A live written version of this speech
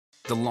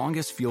The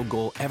longest field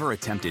goal ever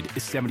attempted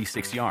is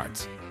 76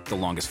 yards. The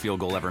longest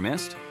field goal ever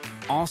missed?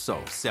 Also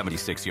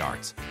 76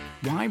 yards.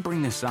 Why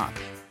bring this up?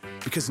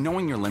 Because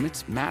knowing your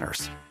limits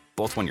matters,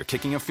 both when you're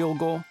kicking a field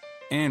goal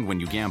and when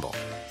you gamble.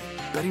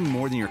 Betting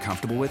more than you're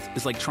comfortable with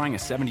is like trying a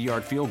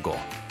 70-yard field goal.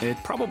 It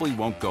probably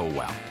won't go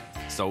well.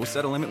 So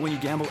set a limit when you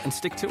gamble and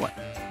stick to it.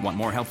 Want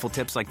more helpful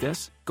tips like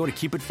this? Go to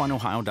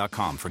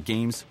keepitfunohio.com for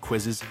games,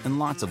 quizzes, and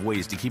lots of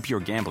ways to keep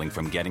your gambling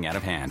from getting out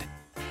of hand.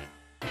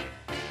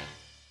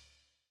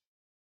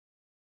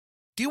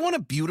 Do you want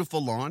a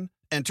beautiful lawn?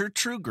 Enter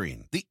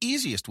TruGreen, the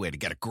easiest way to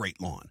get a great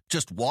lawn.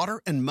 Just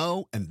water and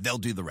mow, and they'll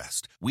do the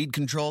rest. Weed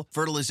control,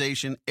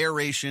 fertilization,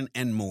 aeration,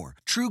 and more.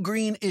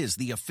 TruGreen is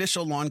the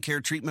official lawn care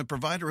treatment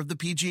provider of the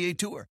PGA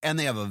Tour, and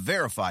they have a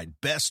verified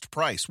best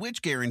price,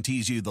 which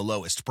guarantees you the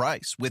lowest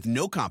price with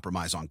no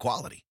compromise on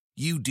quality.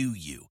 You do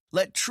you.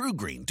 Let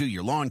TruGreen do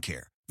your lawn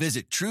care.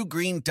 Visit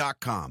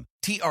TruGreen.com,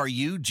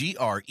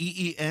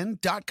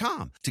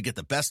 TruGreen.com, to get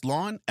the best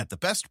lawn at the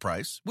best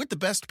price with the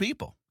best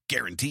people.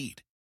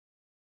 Guaranteed.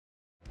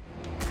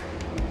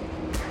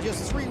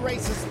 Just 3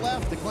 races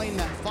left to claim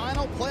that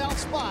final playoff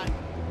spot.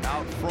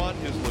 Out front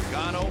is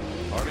Logano.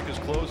 Harvick has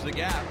closed the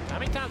gap. How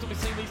many times have we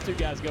seen these two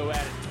guys go at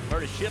it?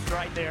 Heard a shift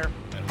right there.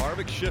 And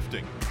Harvick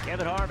shifting.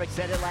 Kevin Harvick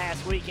said it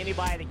last week.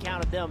 Anybody that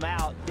counted them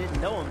out didn't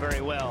know him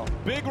very well.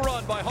 Big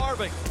run by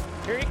Harvick.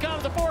 Here he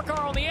comes, the 4-car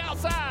on the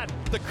outside.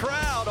 The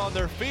crowd on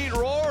their feet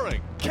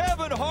roaring.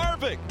 Kevin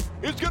Harvick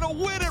is going to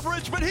win at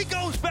Richmond. He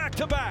goes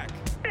back-to-back.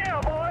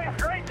 Yeah, boys.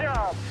 Great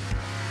job.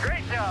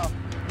 Great job.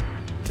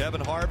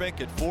 Kevin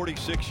Harvick, at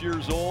 46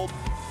 years old,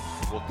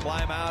 will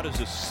climb out as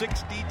a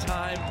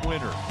 60-time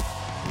winner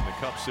in the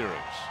Cup Series.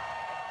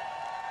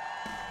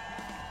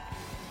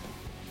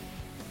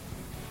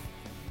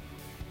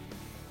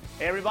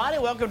 Hey everybody,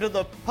 welcome to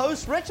the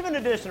post-Richmond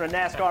edition of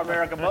NASCAR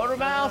America Motor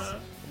Mouse.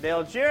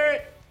 Dale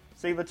Jarrett,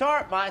 Steve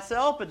Letarte,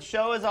 myself, but the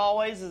show, as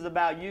always, is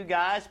about you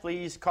guys.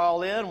 Please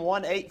call in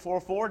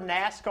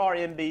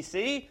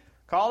 1-844-NASCAR-NBC.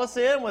 Call us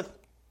in with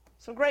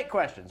some great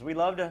questions. We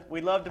love to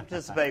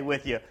participate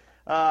with you.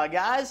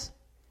 Guys,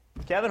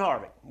 Kevin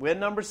Harvick, win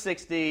number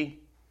 60.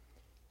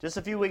 Just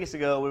a few weeks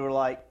ago, we were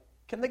like,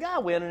 can the guy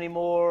win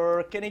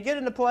anymore? Can he get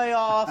in the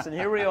playoffs? And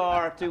here we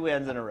are, 2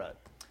 wins in a row.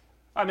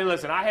 I mean,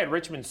 listen, I had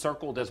Richmond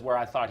circled as where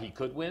I thought he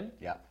could win.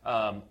 Yeah.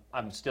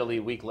 I'm still a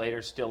week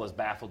later, still as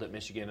baffled at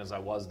Michigan as I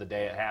was the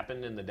day it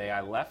happened and the day I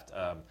left.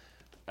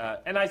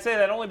 And I say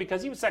that only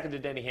because he was second to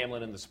Denny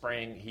Hamlin in the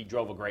spring. He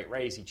drove a great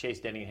race. He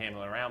chased Denny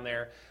Hamlin around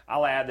there.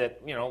 I'll add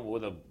that,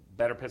 with a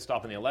better pit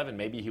stop in the 11,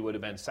 maybe he would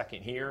have been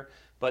second here.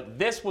 But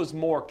this was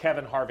more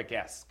Kevin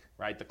Harvick-esque,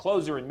 right? The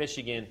closer in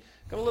Michigan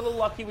got a little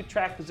lucky with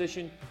track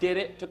position, did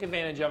it, took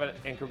advantage of it,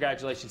 and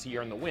congratulations, he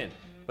earned the win.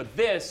 But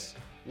this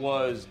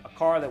was a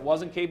car that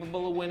wasn't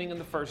capable of winning in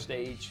the first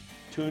stage,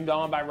 tuned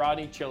on by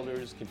Rodney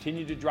Childers,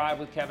 continued to drive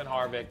with Kevin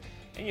Harvick.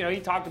 And, he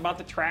talked about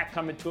the track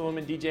coming to him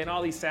and DJ and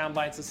all these sound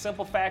bites. The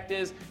simple fact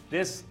is,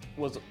 this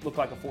looked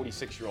like a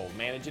 46-year-old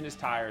managing his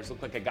tires,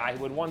 looked like a guy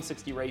who had won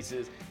 60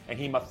 races, and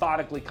he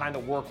methodically kind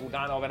of worked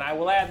Logano. And I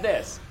will add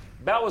this,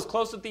 Bell was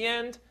close at the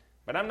end,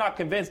 but I'm not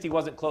convinced he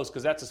wasn't close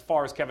because that's as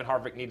far as Kevin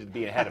Harvick needed to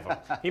be ahead of him.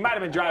 He might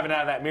have been driving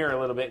out of that mirror a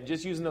little bit and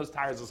just using those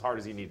tires as hard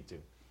as he needed to.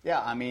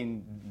 Yeah, I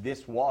mean,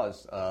 this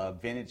was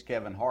vintage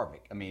Kevin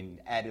Harvick. I mean,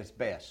 at his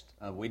best.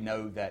 We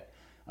know that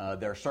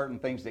there are certain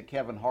things that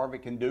Kevin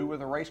Harvick can do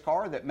with a race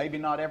car that maybe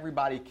not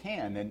everybody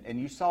can.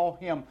 And you saw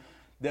him,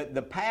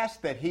 the pass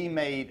that he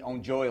made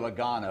on Joey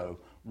Logano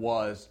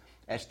was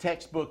as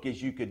textbook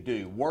as you could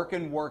do.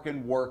 Working.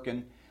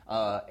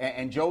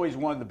 And Joey's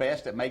one of the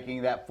best at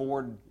making that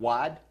forward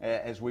wide,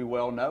 as we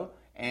well know.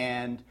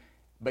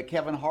 But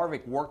Kevin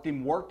Harvick worked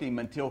him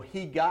until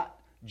he got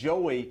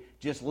Joey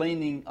just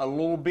leaning a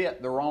little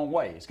bit the wrong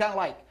way. It's kind of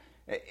like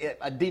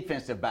a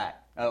defensive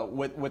back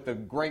with a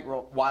great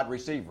wide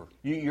receiver.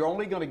 You're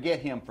only going to get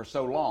him for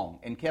so long.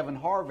 And Kevin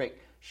Harvick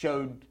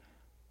showed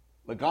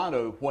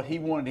Logano what he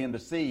wanted him to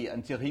see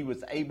until he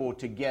was able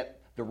to get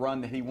the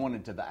run that he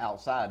wanted to the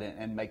outside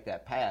and make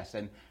that pass.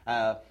 And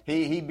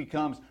he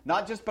becomes,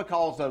 not just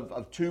because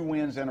of 2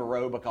 wins in a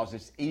row, because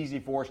it's easy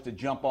for us to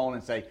jump on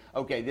and say,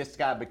 okay, this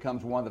guy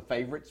becomes one of the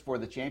favorites for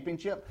the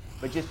championship,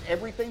 but just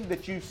everything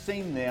that you've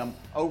seen them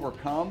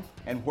overcome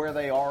and where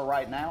they are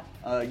right now,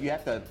 you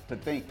have to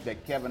think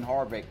that Kevin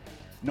Harvick,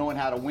 knowing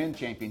how to win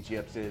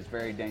championships, is a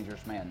very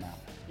dangerous man now.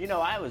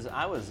 I was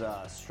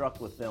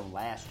struck with them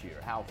last year,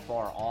 how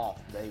far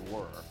off they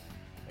were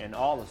in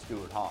all of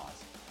Stewart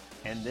Haas.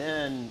 And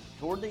then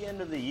toward the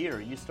end of the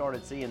year, you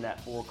started seeing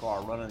that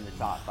 4-car running the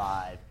top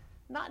 5.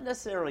 Not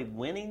necessarily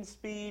winning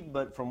speed,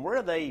 but from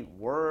where they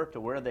were to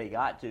where they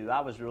got to,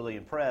 I was really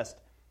impressed.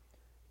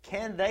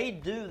 Can they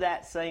do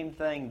that same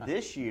thing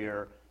this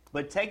year,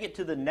 but take it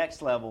to the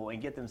next level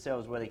and get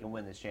themselves where they can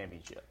win this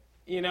championship?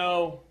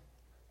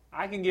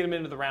 I can get them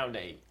into the round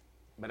 8,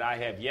 but I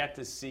have yet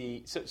to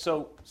see.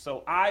 So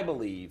I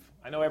believe,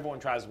 I know everyone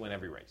tries to win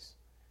every race.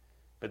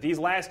 But these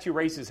last 2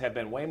 races have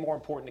been way more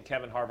important to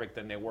Kevin Harvick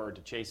than they were to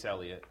Chase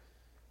Elliott.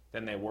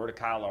 than they were to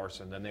Kyle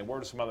Larson, than they were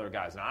to some other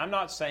guys. Now, I'm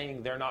not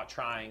saying they're not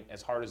trying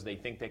as hard as they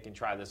think they can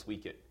try this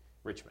week at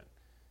Richmond.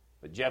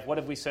 But, Jeff, what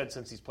have we said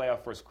since these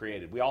playoffs first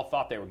created? We all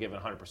thought they were giving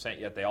 100%,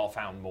 yet they all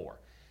found more.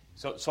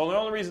 So the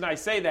only reason I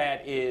say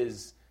that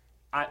is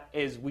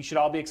we should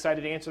all be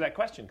excited to answer that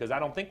question, because I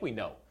don't think we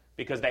know,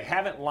 because they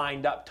haven't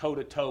lined up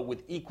toe-to-toe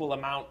with equal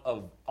amount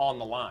of on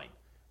the line,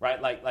 right?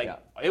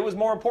 It was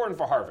more important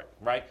for Harvick,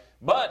 right?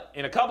 But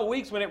in a couple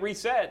weeks when it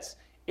resets,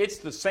 it's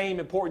the same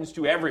importance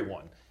to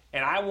everyone.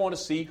 And I want to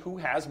see who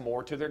has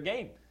more to their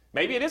game.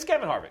 Maybe it is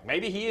Kevin Harvick.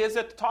 Maybe he is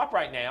at the top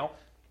right now,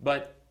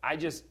 but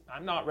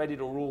I'm not ready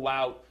to rule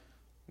out.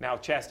 Now,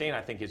 Chastain,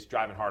 I think, is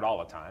driving hard all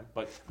the time.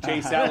 But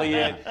Chase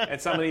Elliott and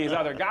some of these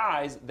other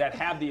guys that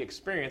have the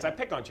experience. I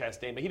pick on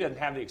Chastain, but he doesn't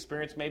have the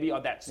experience maybe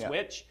on that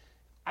switch.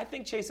 I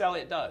think Chase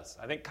Elliott does.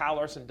 I think Kyle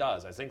Larson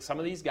does. I think some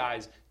of these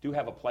guys do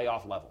have a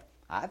playoff level.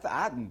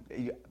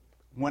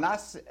 When I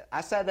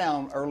sat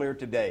down earlier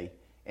today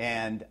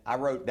and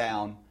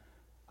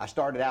I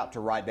started out to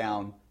write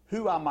down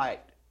who I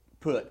might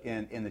put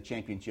in the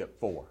championship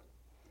for.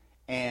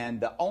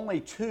 And the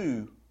only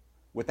two,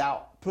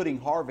 without putting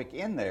Harvick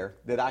in there,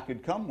 that I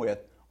could come with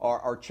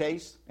are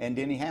Chase and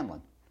Denny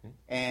Hamlin.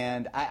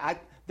 And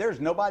there's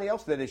nobody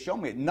else that has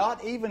shown me it,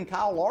 not even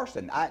Kyle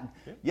Larson.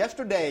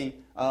 Yesterday,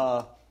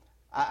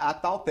 I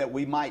thought that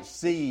we might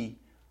see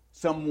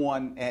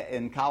someone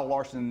in Kyle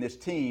Larson and this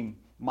team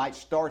might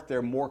start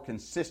their more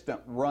consistent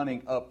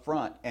running up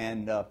front,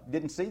 and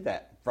didn't see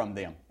that from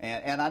them.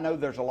 And I know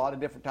there's a lot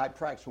of different type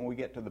tracks when we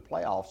get to the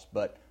playoffs,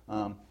 but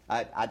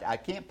I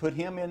can't put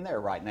him in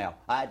there right now.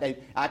 I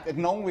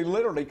can only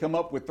literally come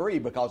up with 3,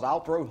 because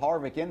I'll throw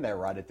Harvick in there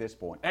right at this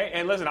point. Hey,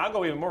 and listen, I'll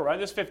go even more. Right,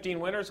 this 15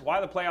 winners. Why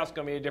are the playoffs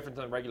going to be different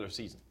than the regular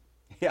season?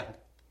 Yeah.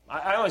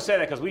 I only say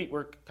that because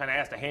we're kind of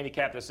asked to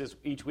handicap this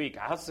each week.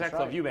 How successful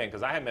have you been?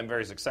 Because I haven't been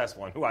very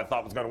successful in who I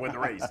thought was going to win the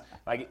race.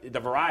 The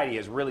variety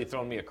has really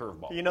thrown me a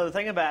curveball. You know, the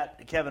thing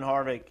about Kevin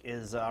Harvick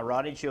is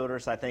Rodney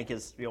Childers, I think,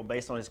 is,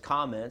 based on his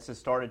comments, has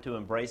started to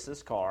embrace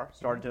this car,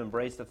 started to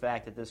embrace the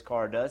fact that this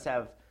car does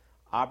have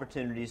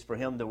opportunities for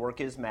him to work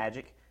his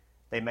magic.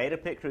 They made a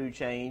pit crew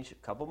change a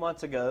couple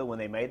months ago. When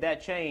they made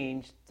that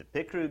change, the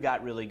pit crew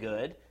got really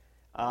good.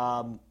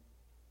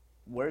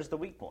 Where's the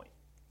weak point?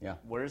 Yeah.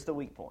 Where's the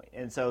weak point?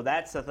 And so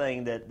that's the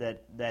thing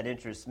that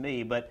interests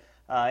me. But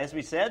as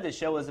we said, this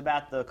show is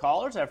about the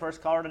callers. Our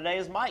first caller today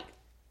is Mike.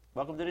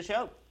 Welcome to the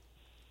show.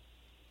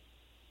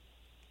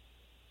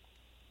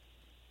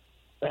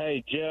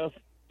 Hey, Jeff,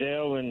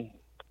 Dale, and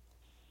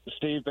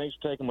Steve, thanks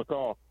for taking my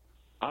call.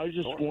 I was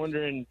just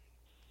wondering,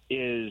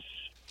 is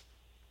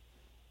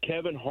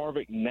Kevin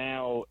Harvick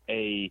now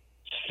a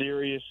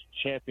serious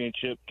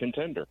championship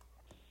contender?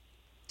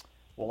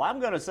 Well,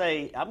 I'm going to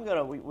say,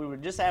 we were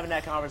just having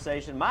that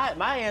conversation.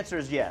 My answer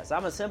is yes.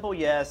 I'm a simple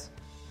yes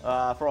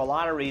for a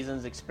lot of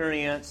reasons.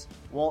 Experience,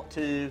 want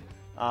to.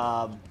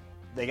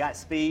 They got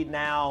speed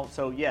now.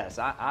 So, yes,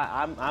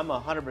 I'm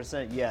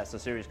 100% yes, a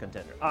serious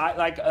contender.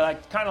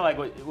 Kind of like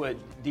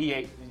what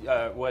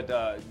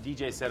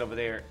DJ said over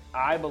there.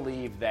 I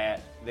believe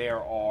that there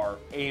are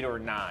 8 or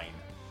 9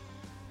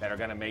 that are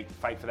going to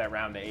fight for that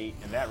round to 8,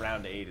 and that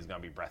round to 8 is going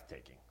to be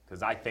breathtaking,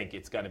 because I think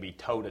it's going to be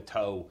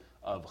toe-to-toe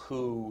of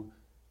who.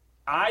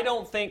 I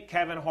don't think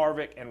Kevin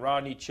Harvick and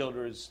Rodney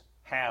Childers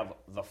have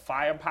the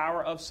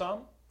firepower of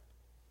some,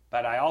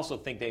 but I also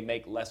think they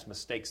make less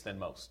mistakes than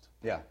most.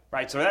 Yeah.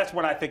 Right, so that's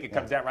what I think it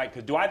comes down, right?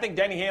 Because do I think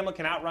Denny Hamlin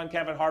can outrun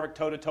Kevin Harvick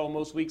toe-to-toe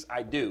most weeks?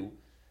 I do.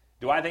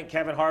 Do I think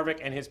Kevin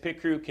Harvick and his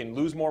pit crew can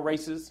lose more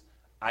races?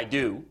 I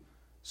do.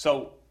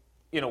 So,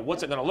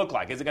 what's it going to look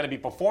like? Is it going to be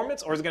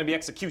performance, or is it going to be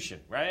execution,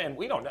 right? And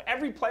we don't know.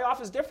 Every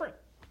playoff is different.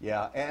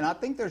 Yeah, and I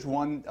think there's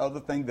one other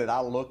thing that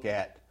I look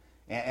at,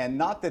 and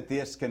not that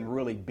this can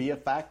really be a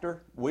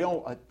factor.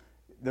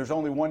 There's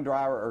only one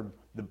driver, or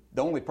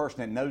the only person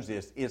that knows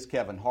this is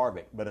Kevin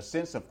Harvick, but a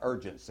sense of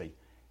urgency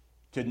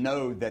to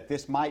know that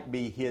this might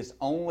be his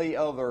only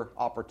other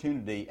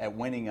opportunity at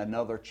winning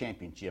another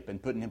championship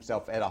and putting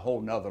himself at a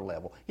whole nother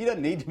level. He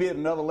doesn't need to be at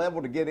another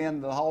level to get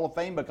into the Hall of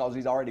Fame, because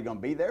he's already going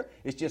to be there.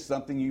 It's just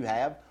something you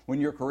have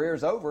when your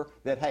career's over,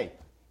 that, hey,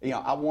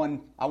 I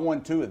won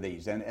 2 of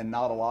these, and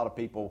not a lot of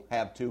people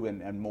have 2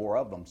 and more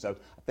of them. So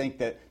I think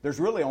that there's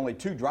really only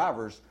 2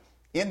 drivers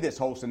in this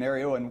whole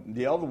scenario, and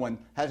the other one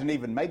hasn't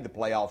even made the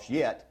playoffs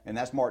yet, and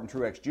that's Martin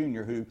Truex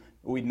Jr., who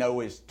we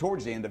know is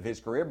towards the end of his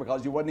career,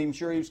 because he wasn't even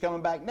sure he was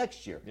coming back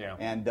next year. Yeah.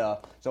 And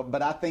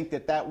but I think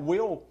that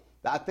little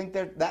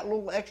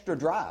extra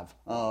drive,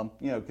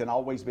 can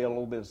always be a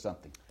little bit of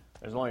something.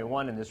 There's only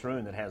one in this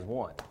room that has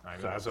 1. I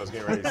know, that's what I was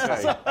getting ready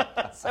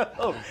to say.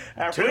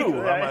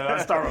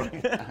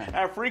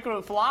 Our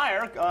frequent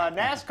flyer,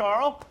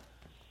 NASCAR.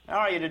 How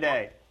are you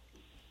today?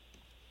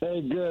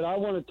 Hey, good. I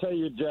want to tell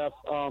you, Jeff,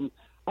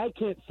 I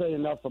can't say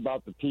enough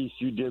about the piece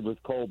you did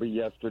with Colby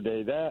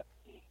yesterday.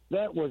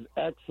 That was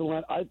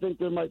excellent. I think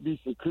there might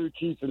be some crew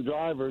chiefs and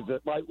drivers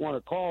that might want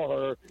to call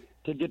her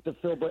to get the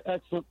feel, but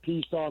excellent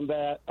piece on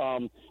that.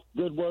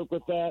 Good work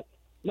with that.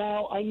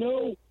 Now, I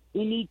know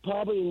we need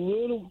probably a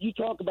little – you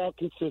talk about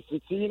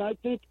consistency, and I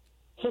think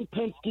from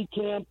Penske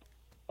camp,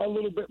 a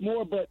little bit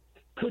more. But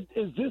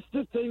is this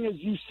the thing, as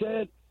you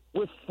said,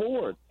 with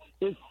Ford?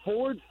 Is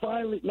Ford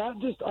finally not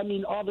just? I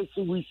mean,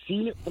 obviously we've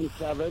seen it from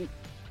Kevin,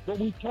 but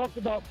we talked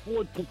about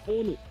Ford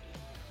performance,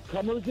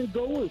 comers and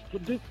goers.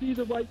 Could this be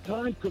the right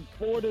time? Could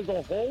Ford as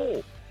a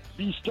whole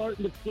be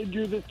starting to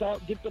figure this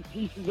out, get the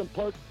pieces and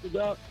parts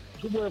together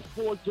to where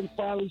Ford can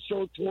finally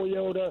show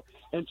Toyota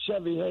and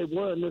Chevy, hey,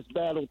 we're in this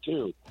battle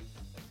too?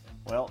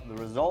 Well, the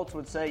results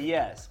would say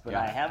yes, but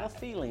I have a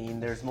feeling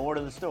there's more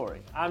to the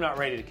story. I'm not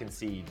ready to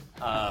concede.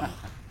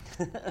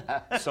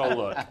 So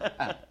look,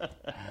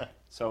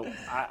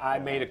 I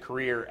made a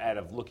career out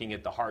of looking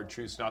at the hard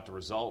truths, not the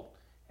result.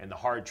 And the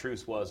hard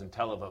truth was,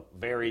 until of a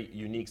very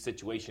unique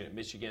situation at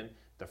Michigan,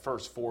 the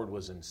first Ford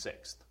was in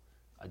 6th.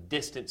 A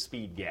distant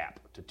speed gap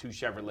to 2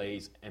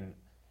 Chevrolets and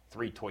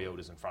 3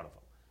 Toyotas in front of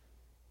them.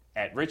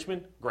 At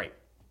Richmond, great.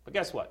 But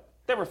guess what?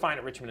 They were fine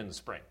at Richmond in the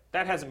spring.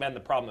 That hasn't been the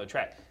problem of the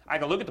track. I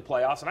can look at the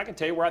playoffs, and I can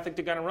tell you where I think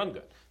they're going to run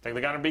good. I think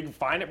they're going to be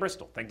fine at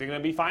Bristol. I think they're going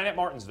to be fine at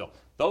Martinsville.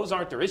 Those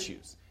aren't their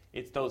issues.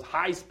 It's those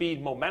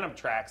high-speed momentum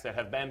tracks that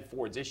have been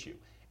Ford's issue.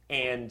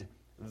 And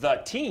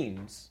the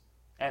teams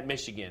at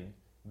Michigan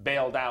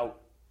bailed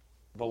out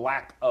the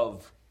lack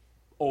of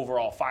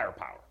overall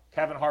firepower.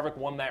 Kevin Harvick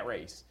won that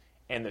race,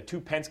 and the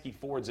 2 Penske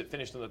Fords that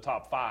finished in the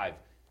top 5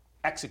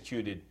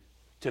 executed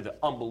to the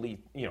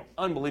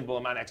unbelievable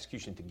amount of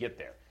execution to get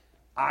there.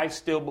 I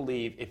still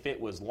believe if it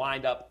was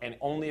lined up and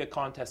only a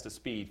contest of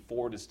speed,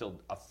 Ford is still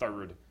a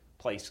 3rd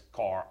place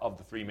car of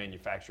the 3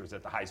 manufacturers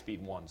at the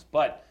high-speed ones.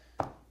 But,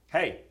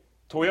 hey,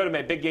 Toyota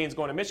made big gains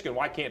going to Michigan.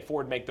 Why can't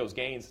Ford make those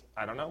gains?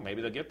 I don't know.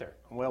 Maybe they'll get there.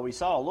 Well, we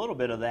saw a little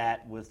bit of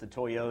that with the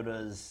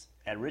Toyotas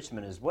at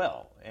Richmond as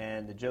well.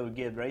 And the Joe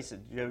Gibbs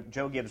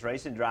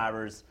Racing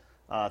drivers,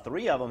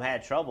 3 of them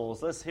had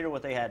troubles. Let's hear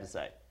what they had to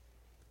say.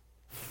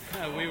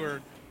 We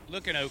were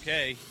looking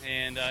okay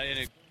and in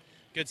a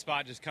good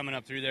spot just coming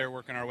up through there,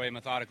 working our way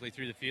methodically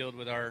through the field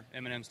with our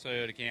M&M's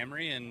Toyota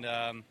Camry.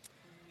 And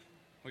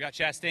we got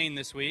Chastain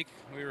this week.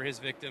 We were his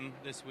victim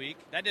this week.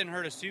 That didn't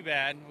hurt us too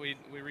bad. We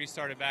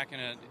restarted back in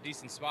a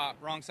decent spot.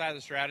 Wrong side of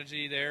the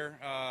strategy there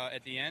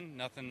at the end.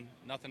 Nothing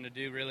to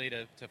do really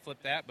to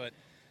flip that, but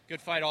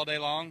good fight all day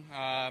long.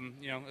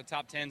 The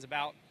top 10's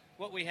about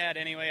what we had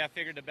anyway. I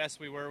figured the best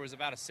we were was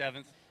about a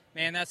 7th.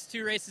 Man, that's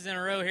 2 races in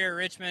a row here at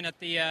Richmond. At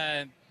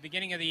the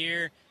beginning of the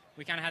year,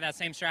 we kind of had that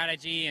same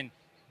strategy and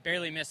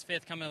barely missed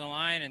 5th coming to the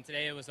line, and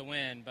today it was a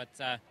win. But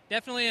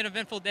definitely an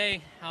eventful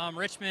day.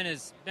 Richmond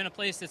has been a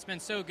place that's been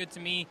so good to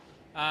me.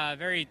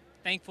 Very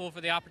thankful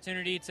for the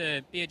opportunity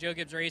to be at Joe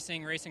Gibbs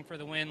Racing for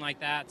the win like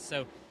that.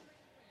 So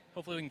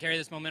hopefully we can carry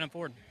this momentum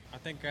forward. I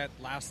think that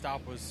last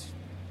stop was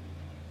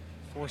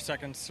 4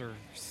 seconds or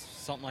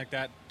something like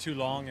that too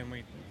long, and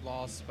we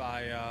lost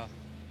by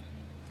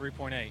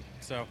 3.8.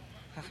 So,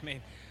 I mean,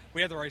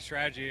 we had the right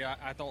strategy.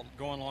 I thought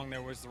going along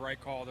there was the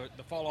right call.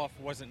 The fall-off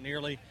wasn't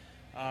nearly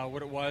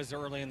what it was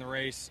early in the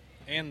race,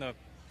 and the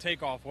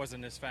takeoff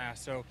wasn't as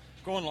fast. So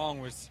going along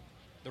was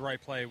the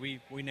right play. We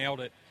nailed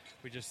it.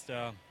 We just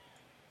had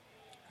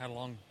a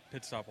long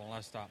pit stop on the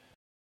last stop.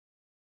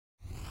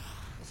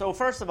 So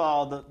first of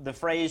all, the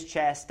phrase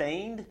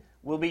Chastained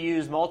will be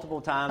used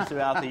multiple times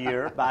throughout the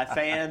year by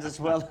fans as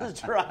well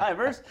as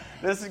drivers.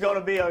 This is going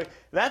to be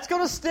that's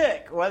going to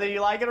stick, whether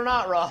you like it or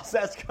not, Ross.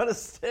 That's going to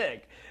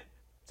stick.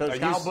 So does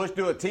Kyle Busch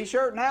do a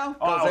T-shirt now?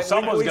 Oh,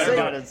 someone's going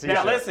to do it.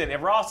 Now listen,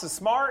 if Ross is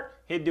smart,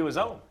 he'd do his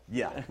own.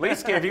 Yeah. At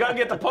least if you're going to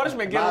get the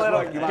punishment, get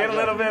a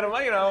little bit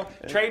of,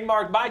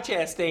 trademarked by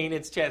Chastain.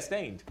 It's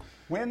Chastained.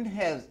 When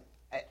has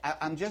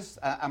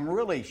I'm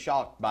really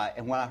shocked by,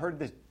 and when I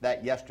heard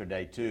that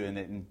yesterday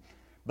too,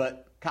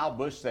 but Kyle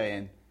Busch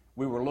saying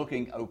we were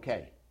looking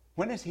okay.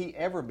 When has he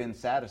ever been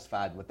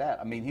satisfied with that?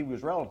 I mean, he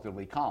was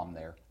relatively calm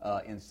there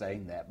in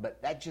saying that, but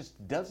that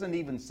just doesn't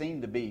even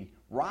seem to be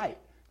right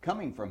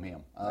coming from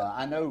him.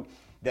 I know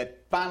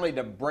that finally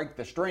to break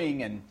the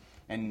string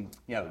and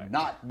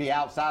not be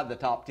outside the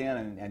top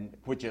 10, and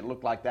which it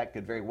looked like that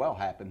could very well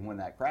happen when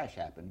that crash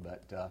happened,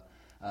 but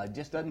it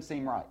just doesn't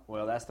seem right.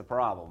 Well, that's the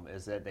problem,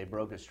 is that they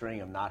broke a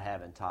string of not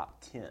having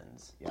top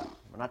 10s. Yeah.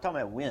 We're not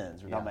talking about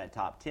wins, we're talking about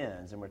top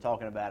 10s, and we're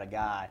talking about a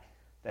guy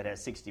that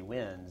has 60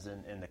 wins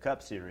in the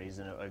Cup Series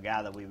and a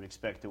guy that we would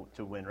expect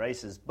to win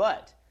races.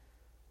 But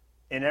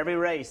in every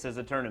race, there's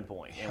a turning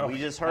point. And we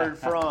just heard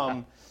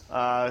from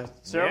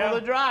several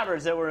of the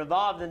drivers that were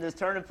involved in this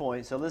turning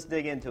point. So let's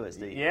dig into it,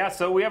 Steve. Yeah,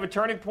 so we have a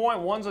turning point.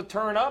 One's a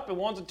turn up and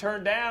one's a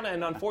turn down.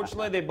 And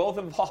unfortunately, they both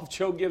involve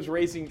Joe Gibbs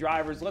Racing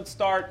drivers. Let's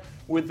start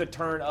with the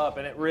turn up.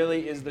 And it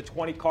really is the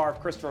 20 car of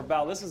Christopher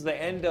Bell. This is the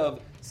end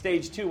of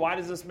stage 2. Why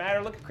does this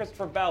matter? Look at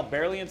Christopher Bell,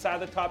 barely inside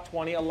the top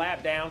 20, a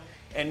lap down,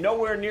 and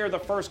nowhere near the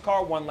first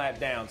car 1 lap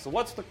down. So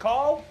what's the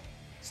call?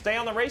 Stay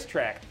on the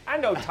racetrack. I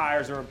know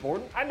tires are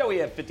important. I know he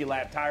had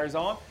 50-lap tires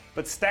on.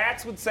 But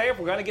stats would say if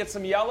we're going to get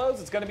some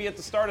yellows, it's going to be at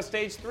the start of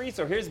stage 3.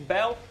 So here's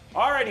Bell,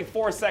 already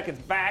 4 seconds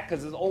back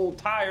because his old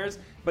tires.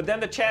 But then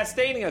the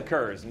Chastaining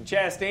occurs. And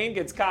Chastain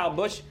gets Kyle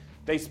Busch.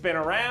 They spin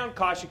around.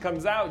 Caution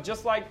comes out.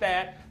 Just like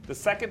that, the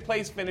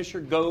second-place finisher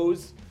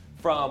goes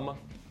from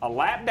a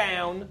lap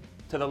down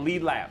to the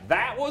lead lap.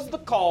 That was the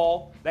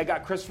call that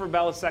got Christopher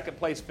Bell a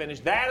second-place finish.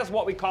 That is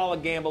what we call a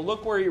gamble.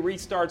 Look where he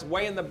restarts,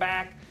 way in the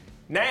back.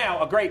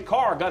 Now, a great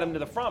car got him to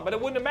the front, but it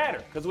wouldn't have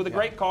mattered because with a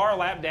great car, a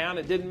lap down,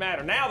 it didn't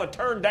matter. Now, the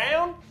turn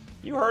down,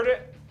 you heard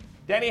it,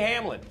 Denny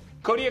Hamlin.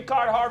 Could he have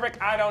caught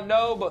Harvick? I don't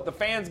know, but the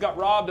fans got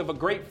robbed of a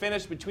great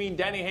finish between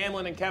Denny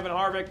Hamlin and Kevin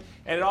Harvick,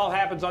 and it all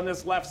happens on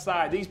this left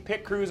side. These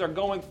pit crews are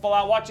going full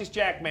out. Watch this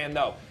Jackman,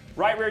 though.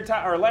 Right rear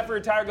tire or left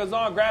rear tire goes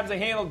on, grabs the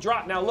handle,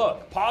 drop. Now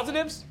look,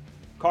 positives,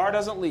 car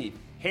doesn't leave.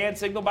 Hand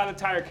signal by the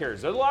tire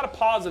carriers. There's a lot of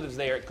positives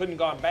there. It couldn't have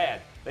gone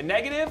bad. The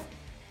negative,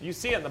 you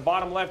see it in the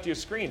bottom left of your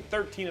screen.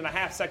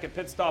 13.5-second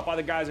pit stop.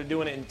 Other guys are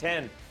doing it in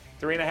 10.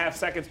 3.5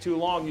 seconds too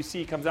long. You see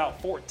he comes out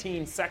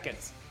 14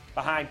 seconds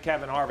behind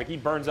Kevin Harvick. He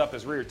burns up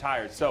his rear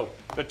tires. So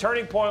the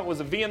turning point was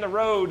a V in the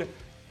road.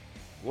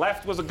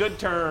 Left was a good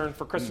turn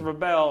for Christopher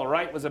Bell.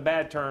 Right was a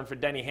bad turn for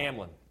Denny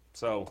Hamlin.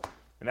 So...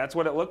 and that's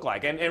what it looked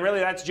like. And really,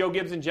 that's Joe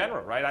Gibbs in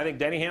general, right? I think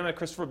Denny Hamlin and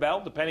Christopher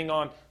Bell, depending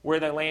on where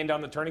they land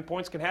on the turning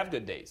points, can have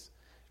good days.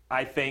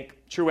 I think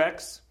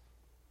Truex,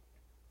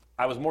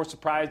 I was more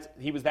surprised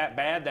he was that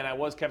bad than I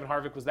was Kevin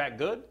Harvick was that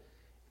good.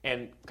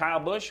 And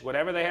Kyle Busch,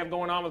 whatever they have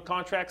going on with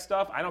contract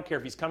stuff, I don't care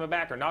if he's coming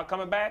back or not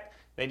coming back.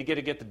 They need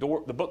to get the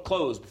book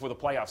closed before the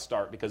playoffs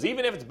start. Because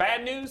even if it's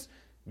bad news,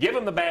 give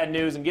him the bad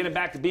news and get him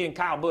back to being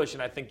Kyle Busch,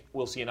 and I think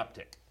we'll see an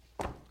uptick.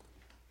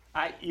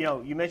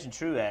 You mentioned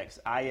Truex.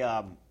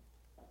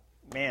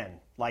 Man,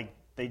 like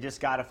they just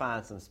got to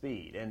find some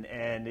speed,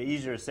 and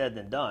easier said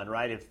than done,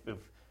 right? If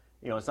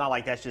it's not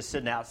like that's just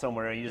sitting out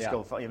somewhere and you just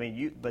go. I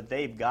mean, but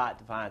they've got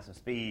to find some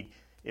speed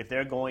if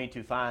they're going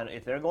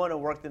to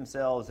work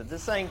themselves. If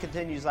this thing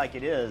continues like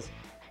it is,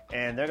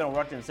 and they're going to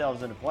work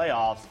themselves into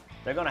playoffs,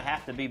 they're going to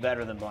have to be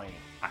better than Blaney.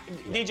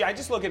 DJ, I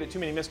just look at it too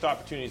many missed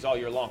opportunities all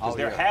year long because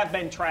there have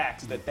been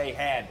tracks that they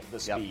had the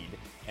speed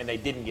and they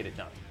didn't get it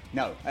done.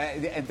 No,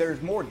 and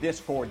there's more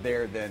discord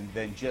there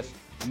than just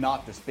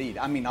not the speed.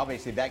 I mean,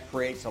 obviously that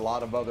creates a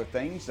lot of other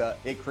things.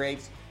 It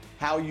creates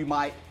how you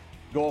might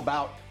go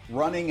about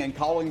running and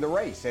calling the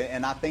race,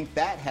 and I think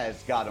that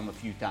has got him a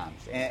few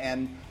times.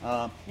 And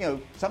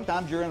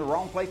sometimes you're in the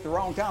wrong place at the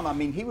wrong time. I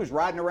mean, he was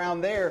riding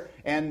around there,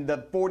 and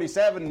the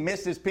 47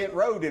 misses pit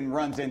road and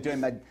runs into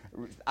him.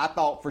 I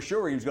thought for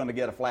sure he was going to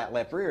get a flat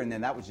left rear, and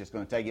then that was just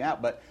going to take him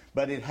out.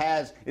 But it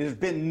has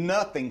been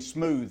nothing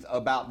smooth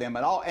about them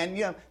at all.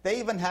 And they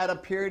even had a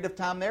period of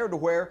time there to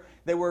where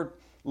they were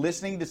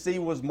listening to see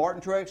was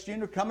Martin Truex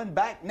Jr. coming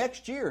back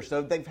next year.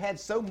 So they've had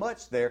so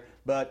much there,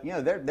 but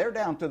they're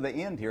down to the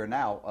end here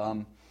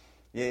now.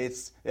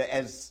 It's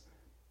as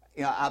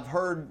I've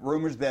heard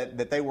rumors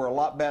that they were a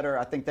lot better.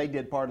 I think they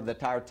did part of the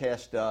tire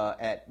test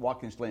at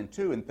Watkins Glen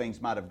too, and things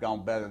might have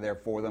gone better there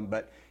for them.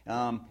 But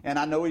and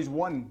I know he's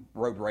won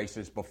road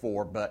races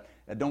before, but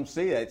I don't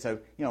see it. So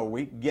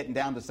we getting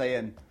down to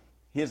saying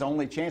his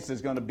only chance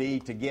is going to be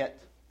to get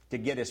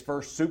his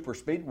first super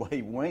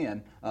speedway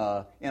win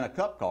in a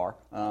Cup car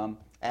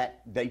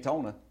at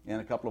Daytona in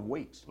a couple of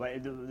weeks.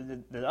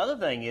 The other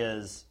thing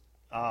is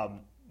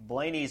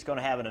Blaney's going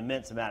to have an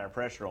immense amount of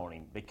pressure on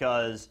him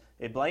because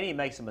if Blaney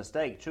makes a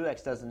mistake,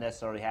 Truex doesn't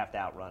necessarily have to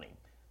outrun him.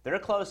 They're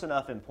close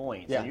enough in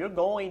points. Yeah. And you're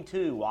going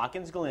to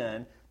Watkins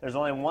Glen. There's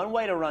only one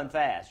way to run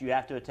fast. You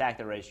have to attack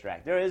the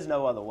racetrack. There is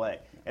no other way.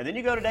 And then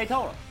you go to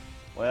Daytona.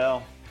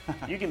 Well,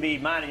 you can be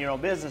minding your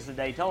own business at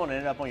Daytona and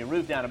end up on your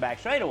roof down the back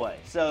straightaway.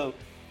 So,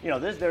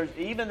 there's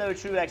even though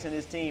Truex and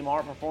his team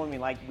aren't performing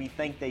like we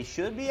think they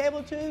should be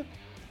able to,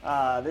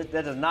 that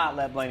does not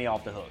let Blaney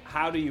off the hook.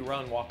 How do you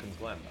run Watkins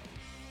Glen,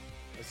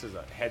 though? This is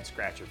a head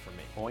scratcher for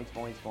me. Points.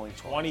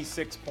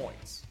 26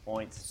 points.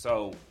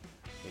 So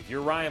if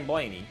you're Ryan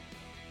Blaney,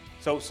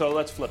 so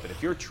let's flip it.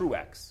 If you're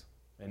Truex,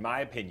 in my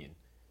opinion,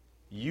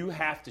 you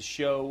have to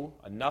show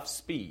enough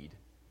speed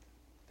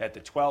that the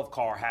 12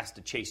 car has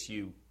to chase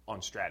you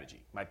on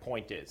strategy. My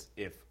point is,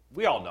 if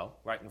we all know,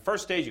 right, in the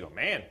first stage you go,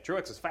 man,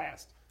 Truex is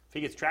fast. If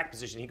he gets track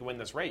position, he can win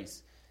this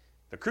race.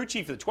 The crew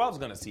chief of the 12 is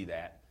going to see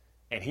that,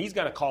 and he's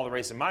going to call the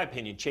race, in my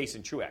opinion,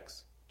 chasing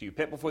Truex. Do you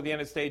pit before the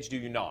end of the stage? Do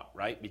you not,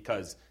 right?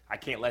 Because I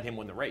can't let him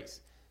win the race.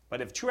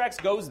 But if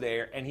Truex goes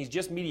there and he's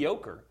just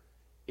mediocre,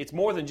 it's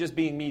more than just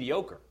being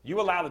mediocre.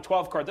 You allow the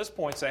 12 car at this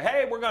point say,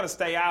 hey, we're going to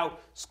stay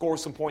out, score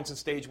some points in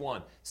stage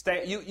one.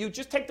 You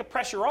just take the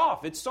pressure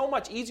off. It's so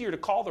much easier to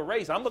call the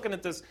race. I'm looking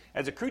at this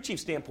as a crew chief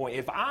standpoint.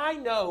 If I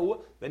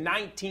know the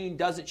 19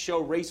 doesn't show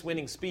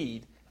race-winning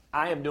speed,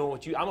 I am doing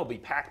what I'm going to be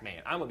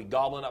Pac-Man. I'm going to be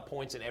gobbling up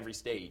points in every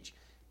stage.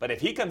 But if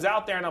he comes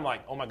out there and I'm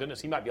like, oh, my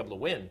goodness, he might be able to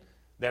win,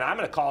 then I'm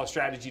going to call a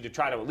strategy to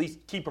try to at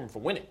least keep him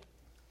from winning.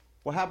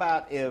 Well, how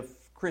about if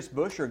Chris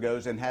Buescher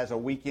goes and has a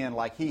weekend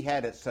like he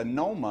had at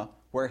Sonoma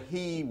where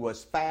he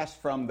was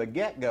fast from the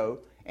get-go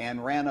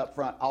and ran up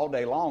front all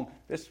day long?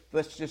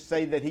 Let's just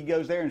say that he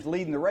goes there and is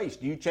leading the race.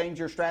 Do you change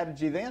your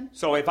strategy then?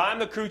 So if I'm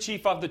the crew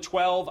chief of the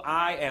 12,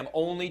 I am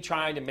only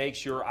trying to make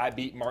sure I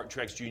beat Martin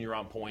Truex Jr.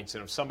 on points.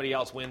 And if somebody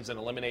else wins and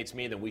eliminates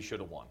me, then we should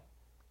have won.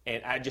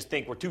 And I just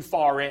think we're too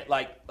far in.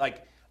 How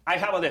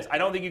about this? I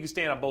don't think you can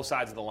stand on both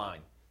sides of the line.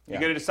 You're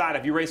going to decide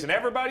if you're racing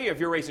everybody or if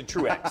you're racing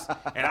Truex.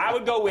 And I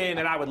would go in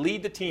and I would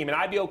lead the team, and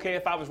I'd be okay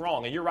if I was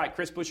wrong. And you're right,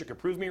 Chris Buescher could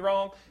prove me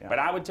wrong, but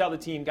I would tell the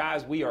team,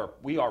 guys, we are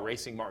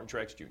racing Martin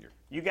Truex Jr.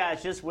 You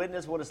guys just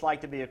witnessed what it's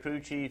like to be a crew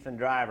chief and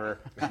driver.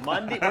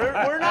 Monday,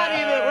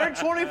 we're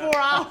 24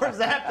 hours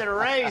after the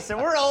race,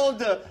 and we're on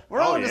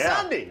to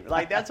Sunday.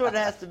 Like, that's what it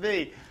has to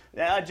be.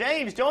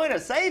 James, join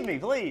us. Save me,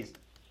 please.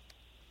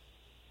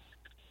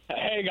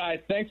 Hey, guys.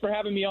 Thanks for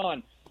having me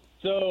on.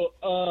 So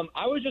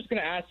I was just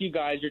going to ask you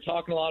guys, you're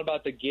talking a lot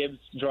about the Gibbs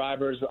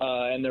drivers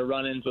and their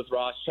run-ins with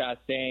Ross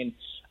Chastain.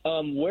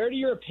 Where do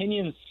your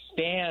opinions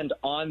stand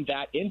on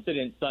that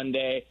incident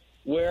Sunday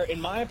where,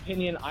 in my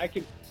opinion, I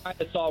kind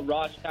of saw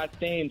Ross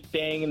Chastain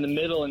staying in the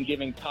middle and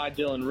giving Ty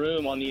Dillon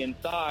room on the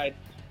inside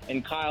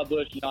and Kyle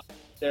Busch not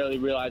necessarily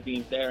realizing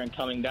he's there and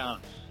coming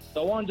down.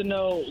 So I wanted to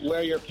know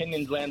where your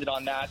opinions landed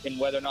on that and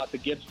whether or not the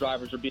Gibbs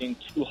drivers are being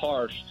too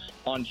harsh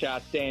on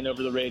Chastain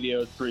over the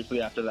radios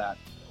briefly after that.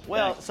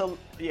 Well, so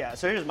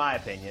here's my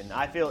opinion.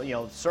 I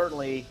feel,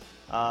 certainly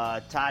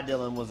Ty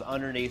Dillon was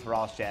underneath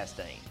Ross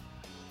Chastain.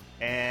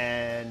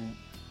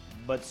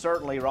 But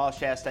certainly Ross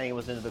Chastain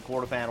was into the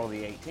quarterfinal of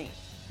the 18th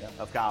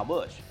of Kyle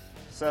Busch.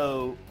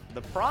 So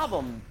the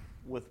problem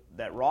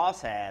that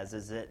Ross has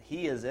is that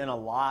he is in a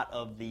lot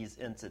of these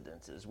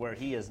incidences where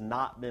he has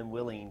not been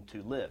willing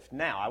to lift.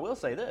 Now, I will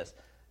say this.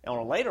 On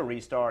a later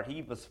restart,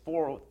 he was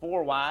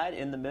four wide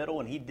in the middle,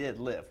 and he did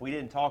lift. We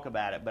didn't talk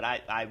about it, but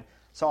I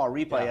saw a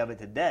replay of it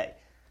today.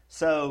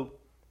 So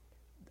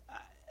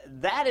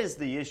that is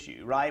the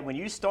issue, right? When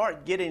you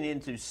start getting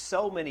into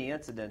so many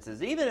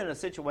incidences, even in a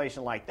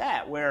situation like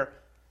that, where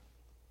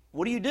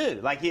what do you do?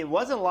 Like, it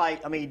wasn't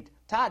like,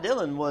 Ty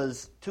Dillon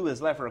was to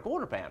his left for a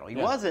quarter panel. He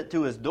wasn't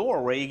to his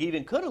door where he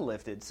even could have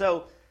lifted.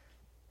 So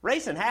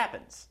racing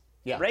happens.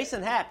 Yeah.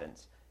 Racing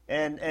happens.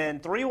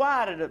 And 3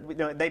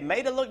 wide, they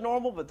made it look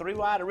normal, but 3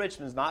 wide at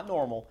Richmond's not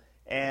normal.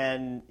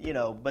 And,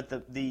 but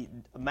the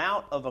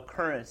amount of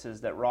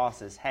occurrences that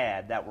Ross has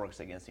had, that works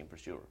against him for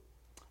sure.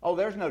 Oh,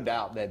 there's no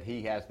doubt that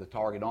he has the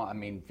target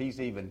on. If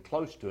he's even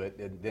close to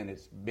it, then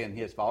it's been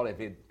his fault. If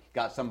it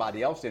got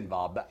somebody else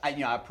involved. But, I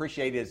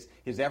appreciate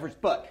his efforts.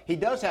 But he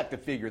does have to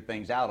figure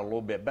things out a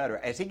little bit better.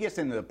 As he gets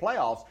into the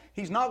playoffs,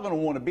 he's not going to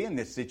want to be in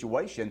this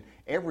situation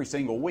every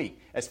single week.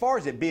 As far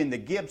as it being the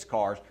Gibbs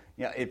cars,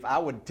 if I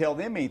would tell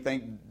them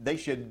anything, they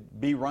should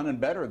be running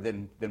better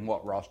than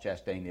what Ross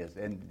Chastain is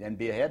and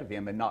be ahead of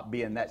him and not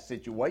be in that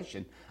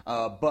situation.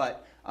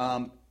 But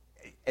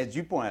as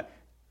you point out,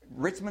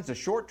 Richmond's a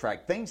short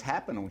track. Things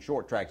happen on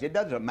short tracks. It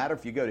doesn't matter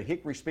if you go to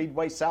Hickory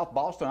Speedway, South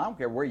Boston. I don't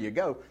care where you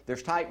go.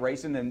 There's tight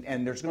racing,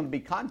 and there's going to be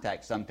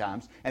contact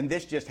sometimes. And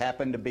this just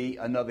happened to be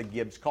another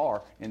Gibbs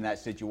car in that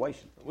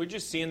situation. We're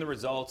just seeing the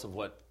results of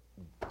what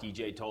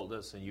DJ told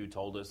us and you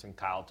told us and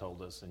Kyle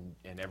told us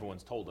and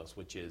everyone's told us,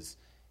 which is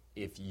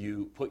if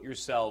you put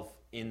yourself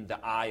in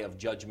the eye of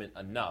judgment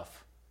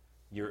enough,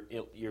 you're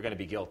going to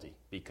be guilty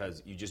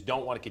because you just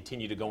don't want to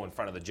continue to go in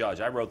front of the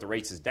judge. I wrote the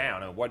races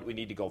down and what we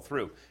need to go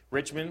through.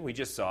 Richmond, we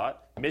just saw it.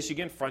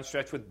 Michigan, front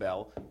stretch with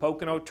Bell.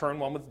 Pocono, turn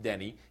 1 with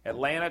Denny.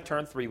 Atlanta,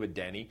 turn 3 with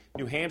Denny.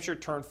 New Hampshire,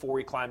 turn 4,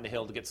 he climbed the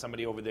hill to get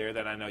somebody over there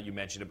that I know you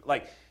mentioned.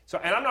 And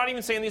I'm not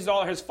even saying these are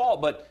all his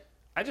fault, but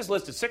I just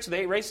listed 6 of the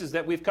 8 races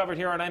that we've covered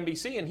here on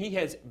NBC, and he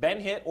has been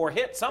hit or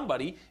hit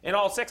somebody in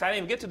all 6. I didn't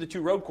even get to the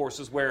 2 road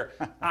courses where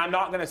I'm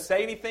not going to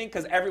say anything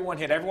because everyone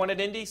hit everyone at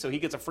Indy, so he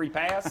gets a free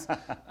pass.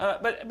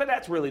 But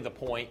that's really the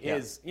point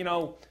is,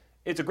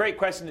 it's a great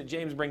question that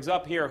James brings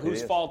up here,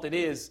 whose fault it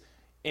is.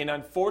 And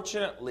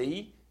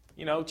unfortunately,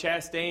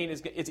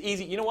 Chastain it's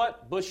easy. You know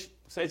what? Busch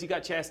says he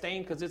got Chastain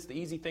because it's the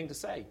easy thing to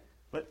say.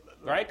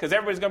 Right? Because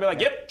everybody's going to be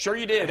like, yep, sure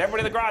you did. Everybody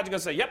in the garage is going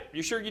to say, yep,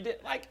 you sure you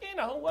did.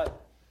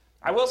 What?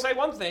 I will say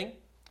one thing.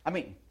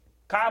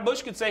 Kyle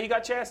Busch could say he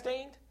got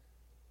Chastained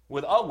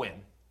with a win.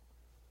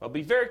 But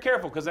be very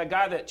careful because that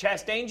guy that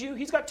Chastained you,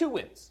 he's got 2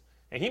 wins.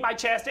 And he might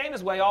Chastain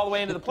his way all the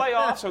way into the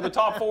playoffs or the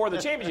top 4 of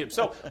the championship.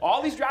 So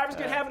all these drivers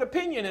can have an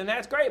opinion, and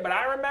that's great. But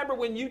I remember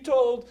when you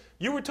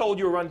were told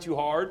you were running too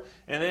hard,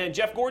 and then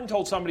Jeff Gordon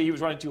told somebody he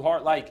was running too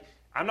hard.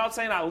 I'm not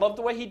saying I love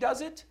the way he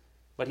does it,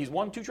 but he's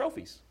won 2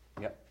 trophies.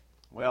 Yep.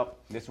 Well,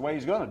 this is the way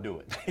he's going to do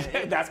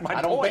it. That's my point.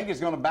 I don't think he's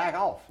going to back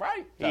off.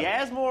 Right. He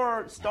has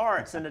more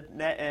starts in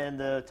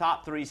the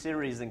top 3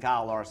 series than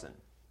Kyle Larson.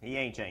 He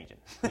ain't changing.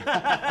 He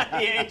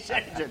ain't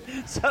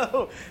changing.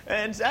 So,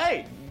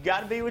 hey, you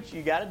got to be what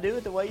you got to do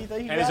it the way you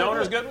think you got to do it. And his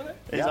owner's good with it?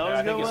 His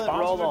owner's good with it.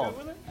 Roll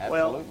on.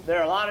 Well, there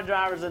are a lot of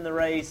drivers in the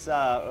race.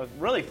 A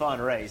really fun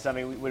race.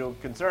 We were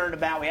concerned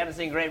about. We haven't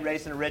seen great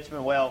racing in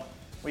Richmond. Well,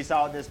 we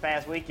saw it this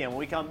past weekend. When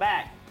we come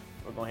back,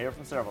 we're going to hear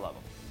from several of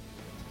them.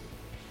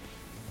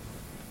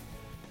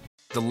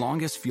 The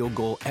longest field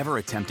goal ever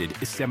attempted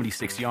is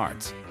 76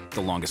 yards.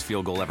 The longest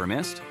field goal ever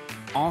missed?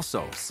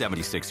 Also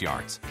 76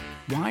 yards.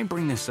 Why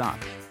bring this up?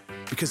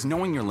 Because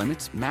knowing your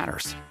limits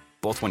matters,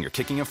 both when you're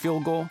kicking a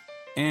field goal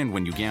and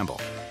when you gamble.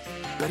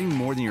 Betting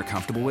more than you're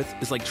comfortable with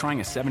is like trying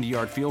a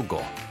 70-yard field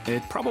goal.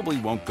 It probably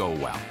won't go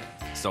well.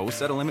 So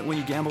set a limit when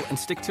you gamble and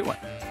stick to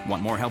it.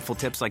 Want more helpful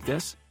tips like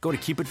this? Go to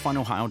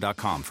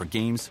keepitfunohio.com for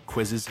games,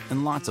 quizzes,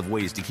 and lots of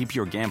ways to keep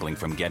your gambling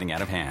from getting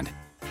out of hand.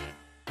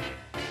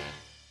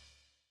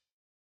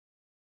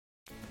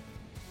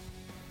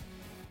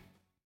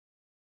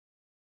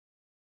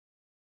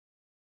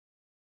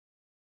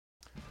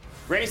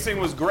 Racing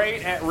was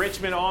great at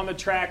Richmond on the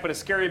track, but a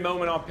scary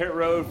moment on pit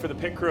road for the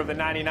pit crew of the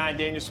 99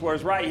 Daniel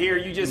Suarez. Right here,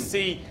 you just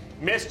see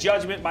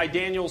misjudgment by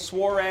Daniel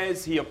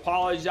Suarez. He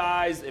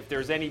apologized. If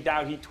there's any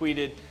doubt, he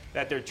tweeted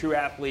that they're true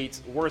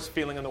athletes. Worst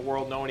feeling in the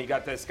world knowing he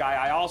got this guy.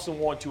 I also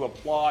want to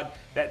applaud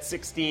that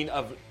 16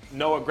 of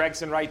Noah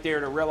Gragson right there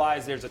to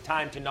realize there's a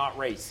time to not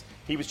race.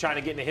 He was trying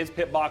to get into his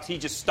pit box. He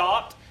just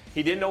stopped.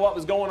 He didn't know what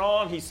was going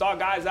on. He saw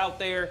guys out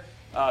there.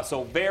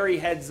 So very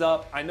heads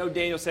up. I know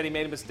Daniel said he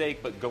made a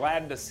mistake, but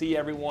glad to see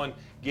everyone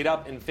get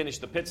up and finish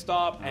the pit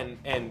stop.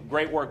 And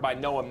great work by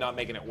Noah not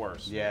making it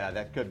worse. Yeah,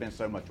 that could have been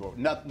so much worse.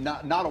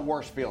 Not a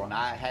worse feeling.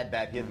 I had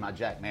that hit my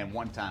jack, man,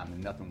 one time,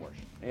 and nothing worse.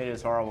 It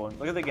is horrible.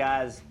 Look at the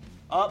guys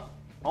up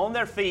on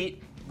their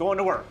feet going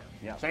to work.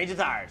 Yeah. Changing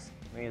tires.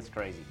 I mean, it's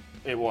crazy.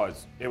 It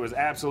was. It was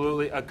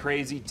absolutely a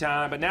crazy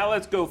time. But now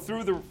let's go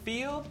through the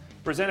field,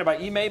 presented by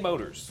eBay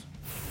Motors.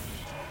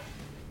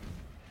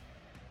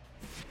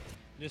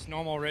 Just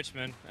normal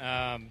Richmond,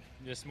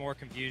 just more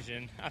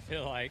confusion, I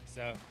feel like.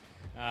 So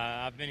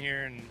I've been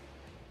here, and,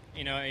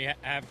 you know, you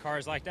have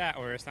cars like that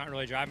where it's not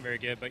really driving very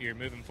good, but you're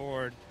moving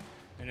forward.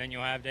 And then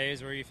you'll have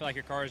days where you feel like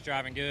your car is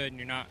driving good and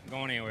you're not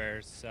going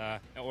anywhere,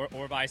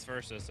 or vice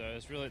versa. So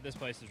it's really, this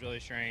place is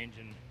really strange.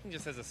 And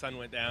just as the sun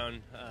went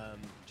down,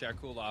 Jack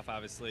cooled off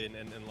obviously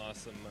and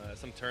lost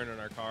some turn on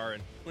our car.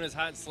 And when it was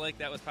hot and slick,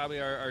 that was probably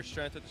our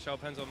strength with the Shell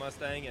Pennzoil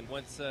Mustang. And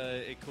once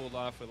it cooled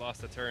off, we lost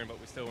the turn, but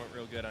we still weren't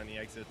real good on the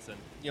exits. And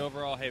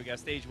overall, hey, we got a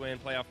stage win,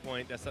 playoff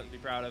point. That's something to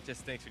be proud of.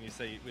 Just stinks when you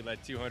say we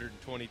led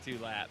 222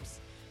 laps.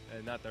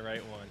 Not the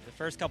right one. The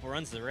first couple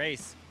runs of the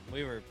race,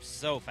 we were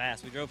so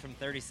fast. We drove from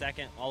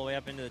 32nd all the way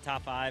up into the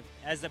top 5.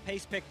 As the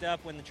pace picked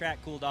up when the track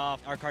cooled off,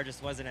 our car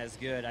just wasn't as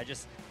good.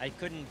 I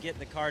couldn't get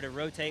the car to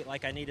rotate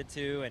like I needed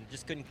to, and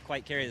just couldn't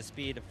quite carry the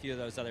speed a few of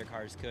those other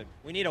cars could.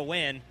 We need a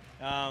win,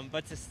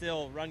 but to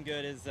still run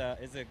good is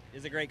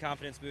a great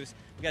confidence boost.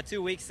 We got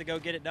 2 weeks to go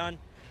get it done.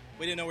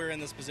 We didn't know we were in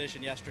this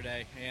position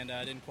yesterday, and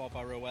didn't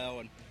qualify real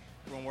well, and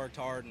everyone worked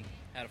hard and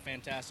had a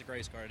fantastic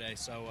race car today.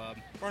 So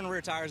burning the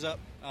rear tires up,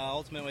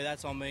 ultimately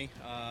that's on me.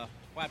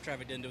 Lap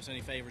traffic didn't do us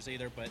any favors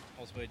either, but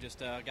ultimately just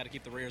got to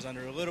keep the rears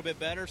under a little bit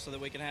better so that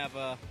we can have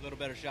a little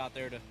better shot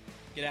there to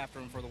get after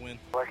them for the win.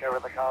 Look over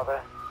the car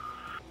there.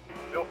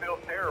 Still feels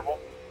terrible.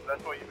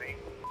 That's what you mean.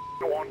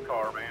 One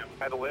car, man.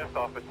 Had to lift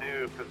off it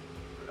too because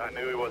I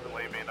knew he wasn't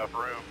leaving me enough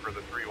room for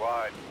the 3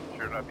 wide.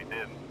 Sure enough, he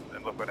didn't.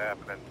 And look what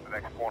happened in the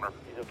next corner.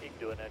 He'll keep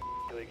doing that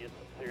until he gets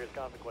some serious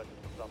consequences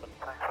from something.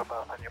 Thanks for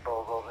busting your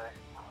balls all day.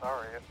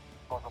 Sorry, it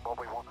wasn't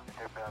what we wanted to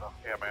do better.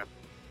 Yeah, man.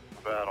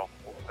 Battle.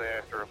 We'll stay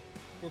after him.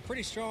 We're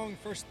pretty strong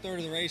first third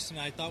of the race, and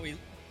I thought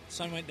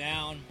sun went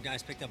down.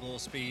 Guys picked up a little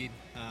speed.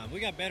 We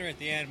got better at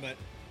the end, but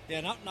yeah,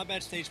 not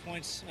bad stage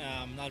points.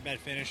 Not a bad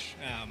finish.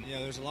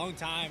 There's a long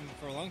time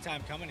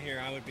coming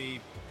here. I would be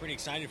pretty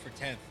excited for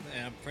 10th,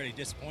 and I'm pretty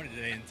disappointed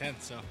today in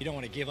 10th. So you don't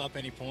want to give up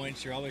any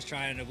points. You're always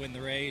trying to win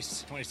the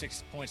race.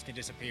 26 points can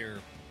disappear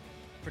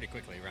pretty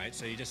quickly, right?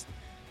 So you just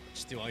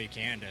do all you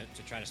can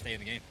to try to stay in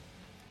the game.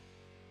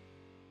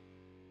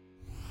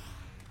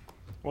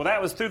 Well,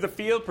 that was Through the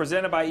Field,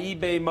 presented by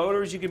eBay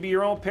Motors. You can be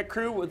your own pit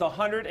crew with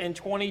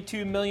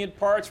 122 million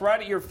parts right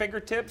at your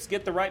fingertips.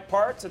 Get the right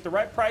parts at the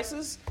right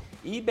prices.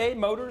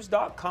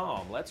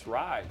 ebaymotors.com. Let's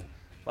ride.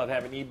 Love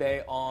having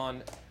eBay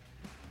on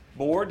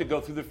board to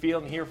go through the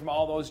field and hear from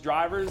all those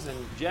drivers. And,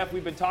 Jeff,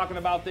 we've been talking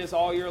about this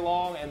all year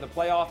long, and the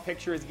playoff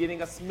picture is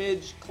getting a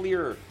smidge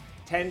clearer.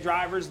 10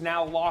 drivers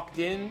now locked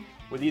in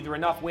with either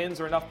enough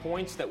wins or enough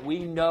points that we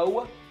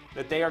know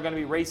that they are going to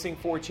be racing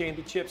for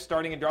championships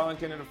starting in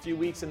Darlington in a few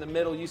weeks. In the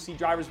middle, you see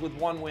drivers with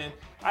 1 win.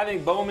 I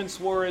think Bowman,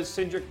 Suarez,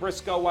 Cindric,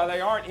 Briscoe, while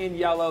they aren't in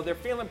yellow, they're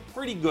feeling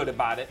pretty good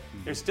about it.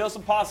 There's still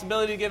some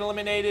possibility to get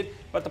eliminated,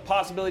 but the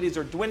possibilities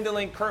are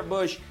dwindling. Kurt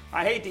Busch,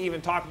 I hate to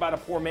even talk about a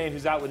poor man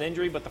who's out with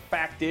injury, but the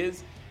fact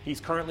is he's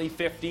currently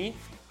 15th,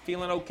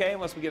 feeling okay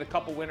unless we get a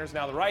couple winners.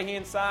 Now the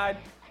right-hand side,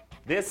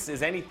 this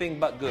is anything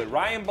but good.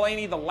 Ryan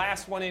Blaney, the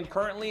last one in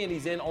currently, and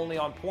he's in only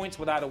on points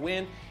without a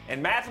win.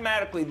 And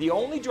mathematically, the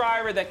only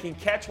driver that can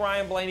catch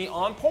Ryan Blaney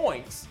on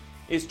points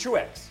is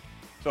Truex.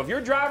 So if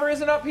your driver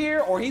isn't up here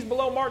or he's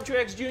below Martin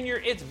Truex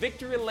Jr., it's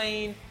victory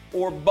lane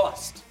or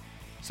bust.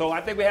 So I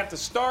think we have to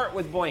start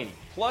with Blaney.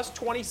 Plus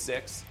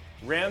 26,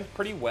 ran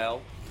pretty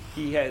well.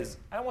 He has,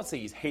 I don't want to say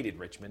he's hated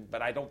Richmond,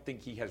 but I don't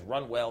think he has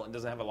run well and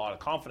doesn't have a lot of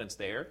confidence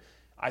there.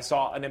 I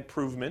saw an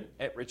improvement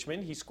at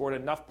Richmond. He scored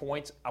enough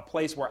points, a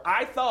place where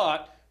I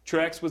thought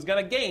Truex was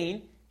going to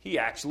gain. He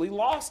actually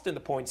lost in the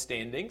point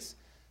standings.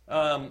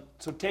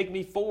 So take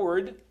me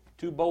forward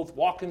to both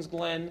Watkins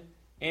Glen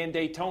and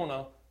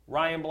Daytona.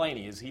 Ryan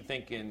Blaney? Is he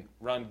thinking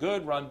run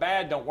good, run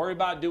bad, don't worry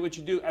about it, do what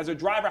you do? As a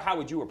driver, how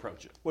would you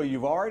approach it? Well,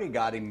 you've already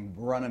got him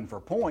running for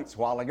points a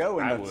while ago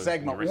in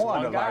segment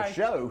one of our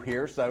show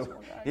here, so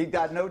he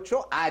got no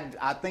choice.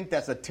 I think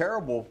that's a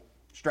terrible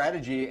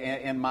strategy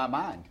in my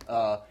mind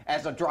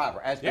as a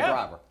driver,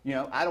 driver. You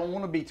know, I don't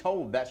want to be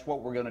told that's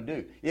what we're going to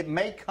do. It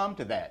may come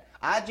to that.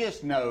 I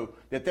just know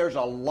that there's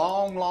a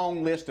long,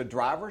 long list of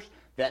drivers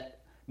that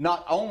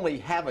not only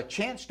have a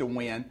chance to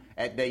win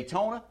at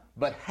Daytona,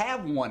 but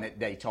have won at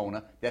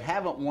Daytona that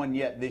haven't won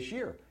yet this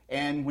year.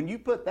 And when you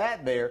put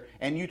that there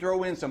and you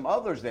throw in some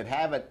others that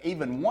haven't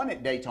even won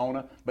at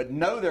Daytona but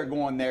know they're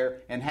going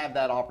there and have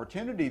that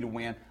opportunity to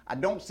win, I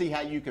don't see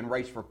how you can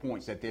race for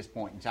points at this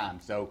point in time.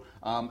 So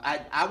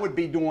I would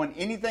be doing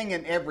anything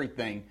and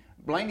everything.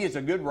 Blaney is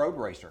a good road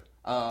racer.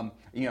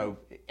 You know,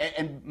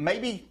 and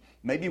maybe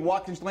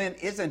Watkins Glen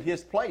isn't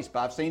his place, but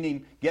I've seen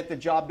him get the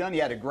job done. He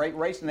had a great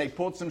race, and they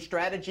pulled some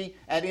strategy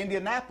at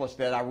Indianapolis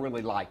that I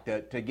really liked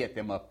to get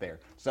them up there.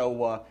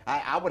 So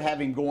I would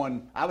have him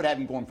going. I would have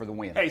him going for the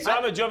win. Hey, so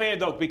I'm going to jump in,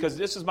 though, because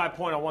this is my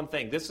point on one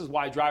thing. This is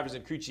why drivers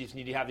and crew chiefs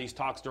need to have these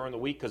talks during the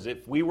week, because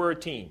if we were a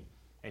team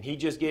and he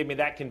just gave me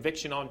that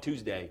conviction on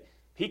Tuesday,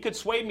 he could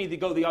sway me to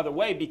go the other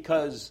way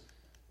because,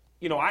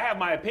 you know, I have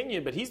my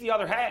opinion, but he's the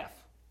other half.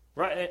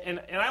 Right, and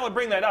I only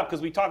bring that up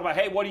because we talk about,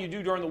 hey, what do you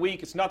do during the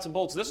week? It's nuts and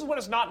bolts. This is when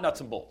it's not nuts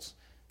and bolts.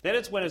 Then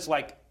it's when it's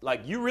like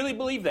you really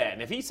believe that.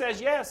 And if he says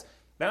yes,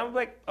 then I'm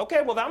like,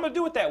 okay, well, then I'm going to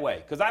do it that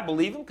way because I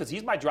believe him, because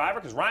he's my driver,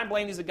 because Ryan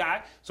Blaney's a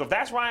guy. So if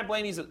that's Ryan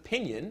Blaney's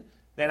opinion,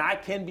 then I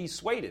can be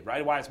swayed,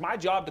 right? Why it's my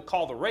job to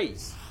call the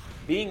race.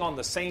 Being on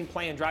the same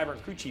plan, driver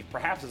and crew chief,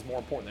 perhaps is more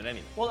important than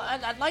anything. Well,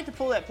 I'd like to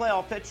pull that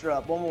playoff picture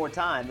up one more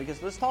time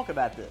because let's talk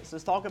about this.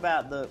 Let's talk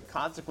about the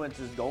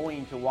consequences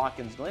going to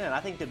Watkins Glen. I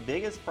think the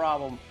biggest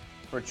problem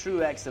for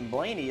Truex and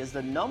Blaney is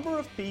the number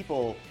of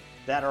people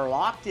that are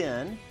locked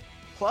in,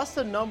 plus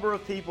the number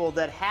of people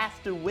that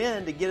have to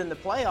win to get in the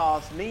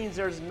playoffs means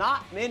there's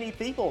not many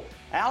people.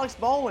 Alex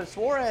Bowman,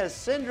 Suarez,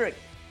 Cindric,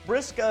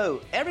 Briscoe,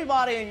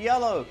 everybody in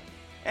yellow,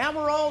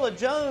 Almirola,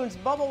 Jones,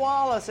 Bubba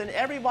Wallace, and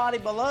everybody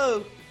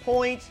below,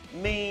 points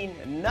mean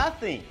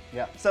nothing.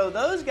 Yeah. So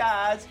those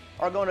guys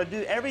are going to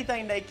do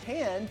everything they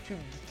can to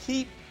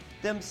keep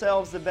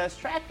themselves the best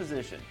track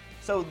position.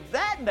 So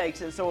that makes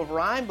it so if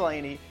Ryan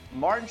Blaney,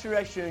 Martin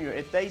Truex Jr.,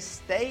 if they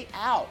stay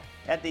out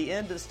at the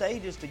end of the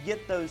stages to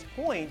get those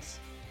points,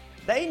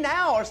 they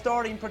now are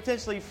starting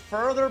potentially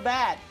further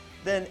back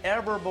than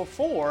ever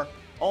before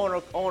on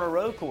a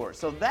road course.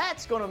 So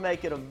that's going to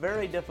make it a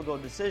very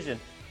difficult decision.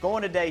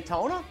 Going to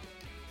Daytona,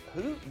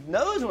 who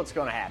knows what's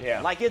going to happen?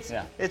 Yeah. Like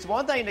it's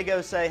one thing to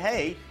go say,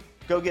 hey,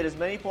 go get as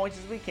many points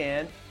as we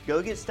can,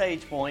 go get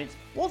stage points.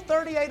 Well,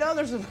 38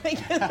 others are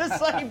thinking the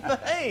same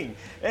thing.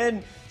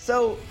 And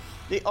so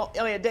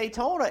at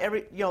Daytona,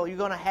 you're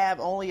going to have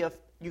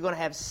you're going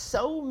to have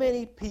so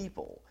many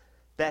people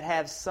that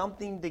have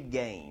something to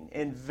gain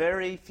and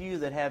very few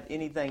that have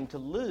anything to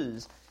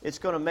lose. It's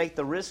going to make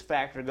the risk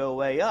factor go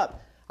way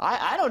up.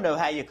 I don't know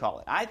how you call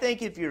it. I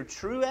think if you're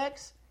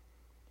Truex,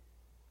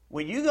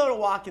 when you go to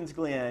Watkins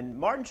Glen,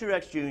 Martin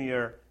Truex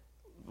Jr.,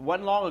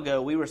 wasn't long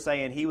ago we were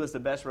saying he was the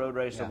best road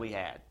racer we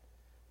had.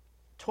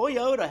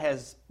 Toyota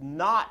has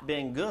not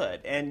been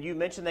good. And you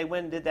mentioned they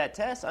went and did that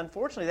test.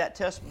 Unfortunately, that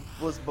test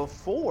was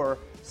before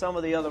some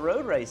of the other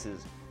road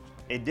races.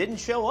 It didn't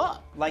show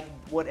up. Like,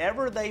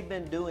 whatever they've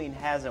been doing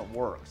hasn't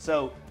worked.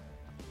 So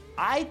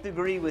I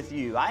agree with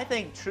you. I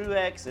think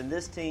Truex and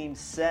this team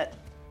set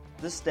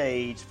the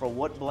stage for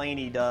what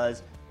Blaney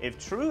does. If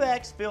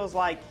Truex feels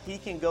like he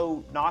can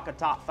go knock a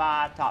top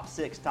 5, top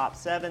 6, top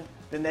 7,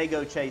 then they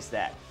go chase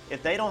that.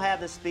 If they don't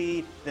have the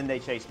speed, then they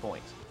chase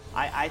points.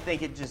 I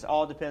think it just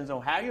all depends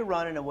on how you're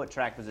running and what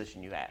track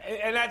position you have.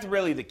 And that's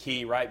really the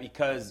key, right?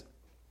 Because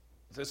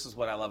this is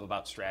what I love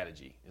about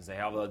strategy, is they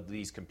have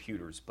these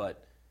computers.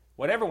 But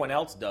what everyone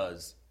else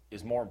does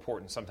is more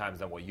important sometimes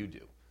than what you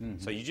do.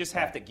 Mm-hmm. So you just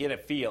have to get a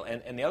feel.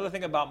 And the other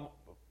thing about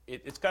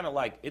it's kind of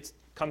like it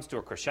comes to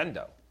a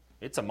crescendo.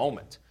 It's a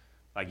moment.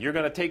 Like, you're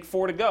going to take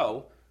 4 to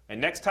go, and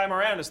next time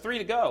around is 3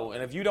 to go.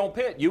 And if you don't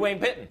pit, you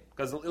ain't pitting.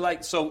 Because,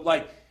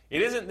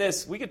 it isn't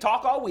this, we could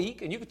talk all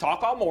week, and you could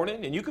talk all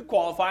morning, and you could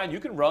qualify, and you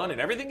can run, and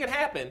everything can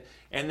happen.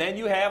 And then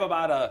you have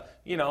about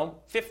a,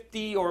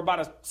 50 or about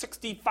a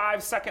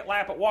 65-second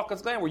lap at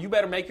Watkins Glen where you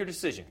better make your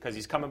decision because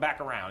he's coming back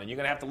around, and you're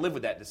going to have to live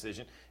with that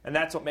decision. And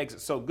that's what makes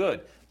it so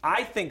good.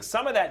 I think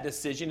some of that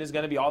decision is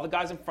going to be all the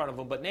guys in front of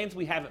him, but names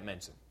we haven't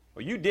mentioned.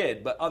 Well, you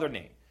did, but other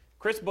name.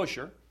 Chris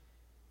Buescher,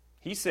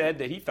 he said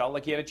that he felt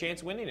like he had a chance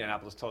to win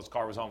Indianapolis until his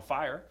car was on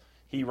fire.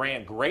 He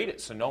ran great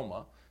at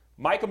Sonoma.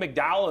 Michael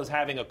McDowell is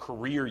having a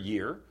career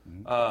year.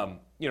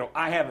 Mm-hmm.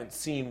 I haven't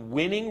seen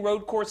winning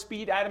road course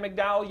speed out of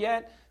McDowell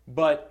yet,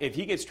 but if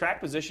he gets track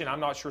position, I'm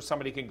not sure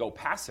somebody can go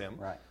past him.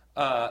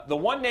 Right. The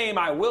one name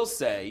I will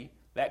say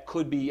that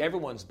could be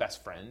everyone's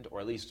best friend, or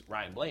at least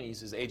Ryan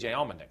Blaney's, is A.J.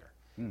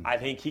 Allmendinger. I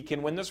think he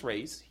can win this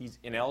race. He's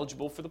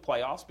ineligible for the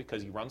playoffs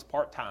because he runs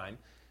part-time.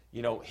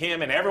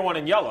 Him and everyone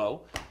in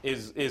yellow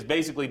is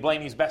basically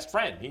Blaney's best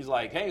friend. He's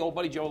like, hey, old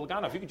buddy Joe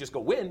Logano, if you could just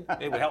go win,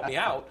 it would help me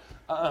out.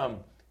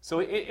 So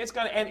it's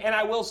going to, and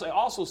I will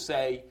also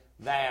say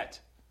that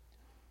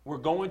we're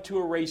going to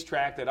a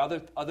racetrack that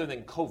other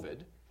than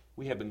COVID,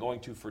 we have been going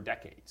to for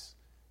decades.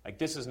 Like,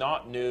 this is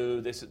not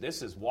new. This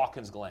is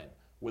Watkins Glen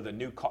with a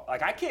new car.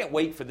 Like, I can't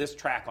wait for this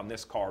track on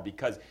this car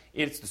because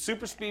it's the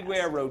super speedway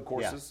of road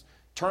courses. Yeah.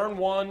 Turn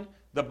 1,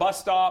 the bus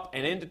stop,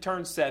 and into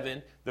turn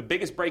 7, the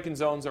biggest braking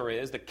zones there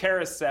is, the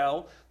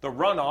carousel, the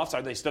runoffs.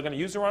 Are they still going to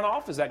use the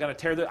runoff? Is that going to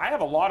tear I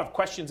have a lot of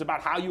questions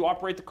about how you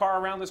operate the car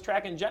around this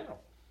track in general.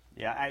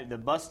 Yeah, the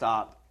bus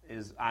stop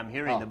I'm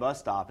hearing the bus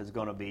stop is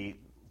going to be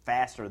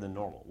faster than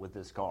normal with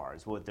this car,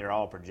 is what they're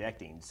all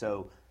projecting.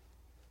 So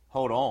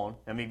hold on.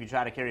 I mean, if you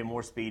try to carry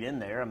more speed in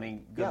there, I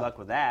mean, good luck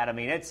with that. I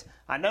mean,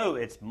 I know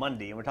it's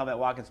Monday and we're talking about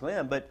Watkins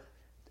Glen, but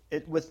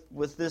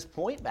with this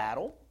point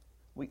battle,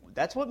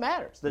 that's what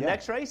matters. The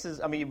next race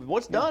is, I mean,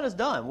 what's done is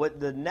done.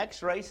 The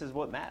next race is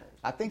what matters.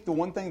 I think the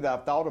one thing that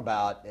I've thought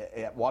about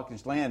at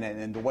Watkins Glen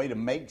and the way to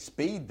make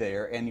speed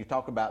there, and you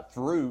talk about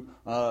through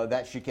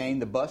that chicane,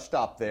 the bus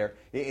stop there,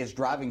 is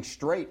driving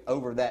straight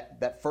over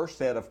that first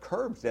set of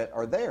curbs that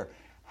are there.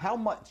 How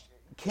much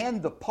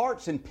can the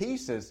parts and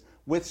pieces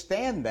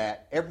withstand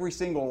that every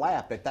single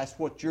lap if that's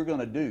what you're going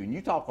to do? And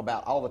you talk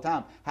about all the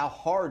time how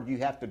hard you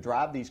have to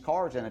drive these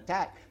cars and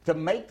attack to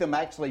make them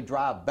actually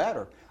drive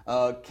better.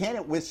 Can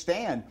it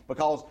withstand?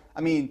 Because,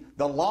 I mean,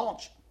 the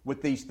launch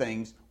with these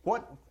things,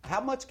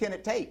 how much can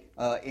it take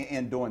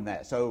in doing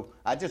that? So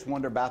I just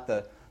wonder about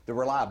the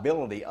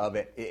reliability of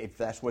it if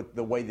that's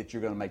the way that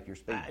you're going to make your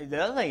speed.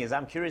 The other thing is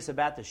I'm curious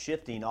about the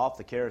shifting off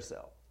the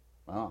carousel.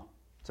 Oh.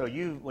 So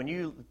when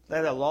you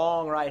let a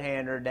long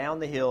right-hander down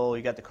the hill,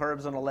 you got the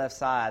curbs on the left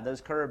side.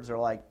 Those curbs are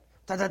like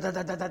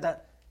da-da-da-da-da-da.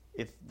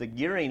 If the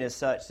gearing is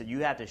such that you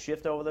have to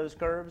shift over those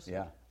curbs,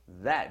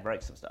 that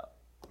breaks some stuff.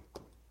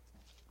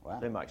 Wow.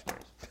 In my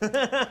experience.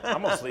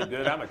 I'm going to sleep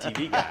good. I'm a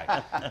TV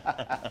guy.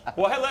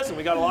 Well, hey, listen,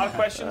 we got a lot of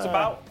questions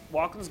about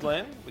Watkins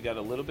Glen. We got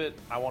a little bit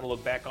I want to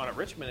look back on at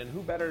Richmond, and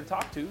who better to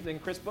talk to than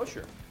Chris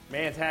Buescher.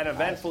 Man's had an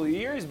eventful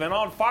year. He's been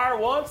on fire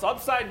once,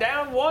 upside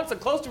down once,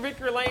 and close to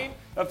victory lane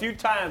a few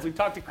times. We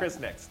talk to Chris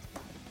next.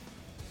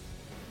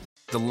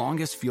 The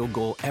longest field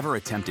goal ever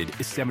attempted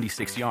is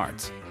 76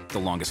 yards. The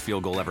longest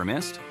field goal ever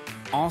missed?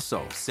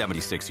 Also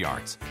 76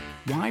 yards.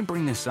 Why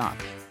bring this up?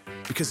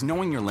 Because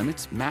knowing your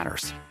limits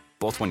matters,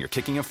 both when you're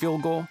kicking a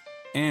field goal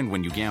and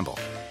when you gamble.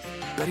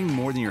 Betting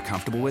more than you're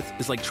comfortable with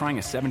is like trying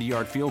a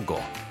 70-yard field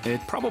goal. It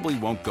probably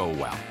won't go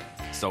well.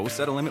 So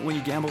set a limit when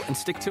you gamble and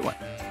stick to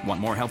it. Want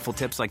more helpful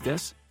tips like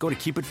this? Go to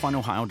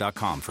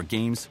keepitfunohio.com for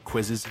games,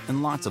 quizzes,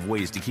 and lots of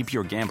ways to keep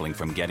your gambling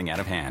from getting out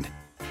of hand.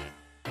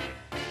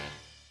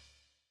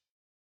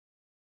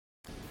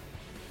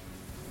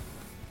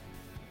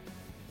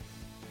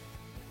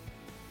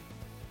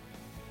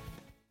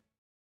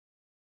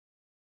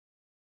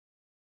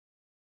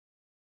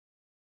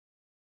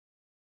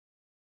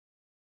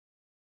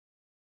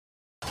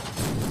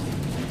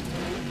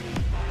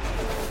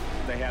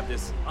 They have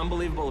this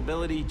unbelievable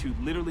ability to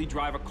literally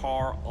drive a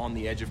car on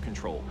the edge of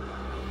control.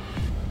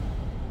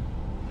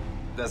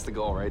 That's the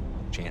goal, right?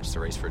 Chance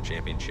to race for a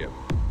championship.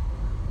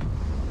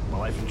 My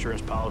life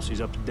insurance policy's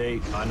up to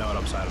date. I know what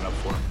I'm signing up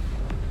for.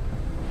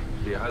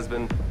 Be a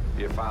husband,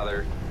 be a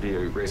father, be a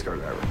race car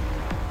driver.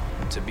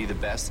 To be the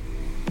best,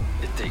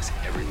 it takes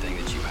everything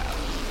that you have.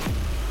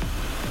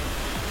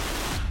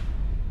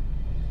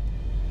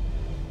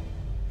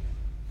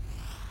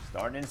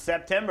 Starting in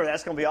September,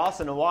 that's going to be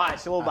awesome to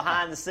watch. A little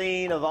behind the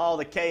scene of all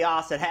the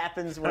chaos that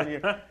happens when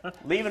you're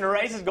leaving the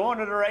races, going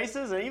to the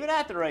races, and even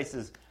after the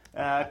races.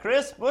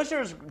 Chris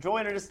Buescher's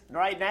joining us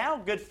right now.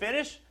 Good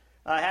finish.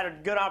 Had a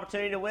good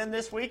opportunity to win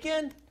this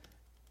weekend.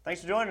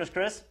 Thanks for joining us,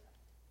 Chris.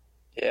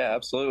 Yeah,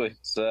 absolutely.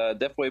 It's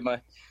definitely my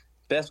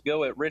best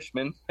go at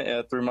Richmond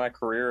through my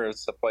career.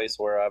 It's a place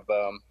where I've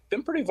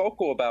been pretty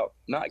vocal about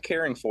not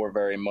caring for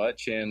very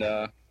much, and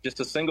just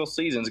a single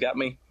season's got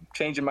me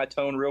changing my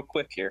tone real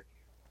quick here.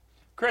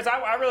 Chris,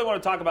 I really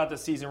want to talk about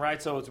this season, right?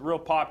 So it's real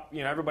pop.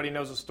 You know, everybody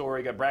knows the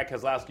story. You got Brad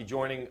Keselowski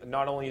joining.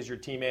 Not only is your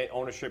teammate,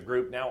 ownership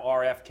group, now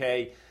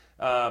RFK.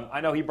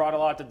 I know he brought a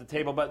lot to the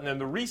table, but in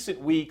the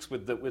recent weeks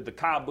with the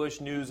Kyle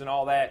Busch news and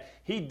all that,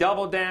 he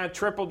doubled down,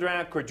 tripled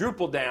down,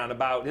 quadrupled down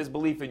about his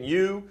belief in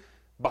you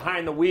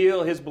behind the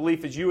wheel, his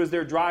belief as you as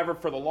their driver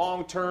for the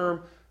long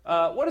term.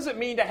 What does it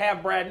mean to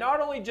have Brad not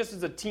only just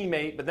as a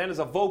teammate, but then as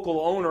a vocal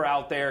owner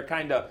out there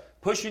kind of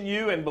pushing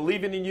you and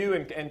believing in you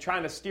and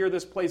trying to steer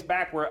this place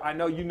back where I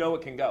know you know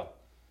it can go?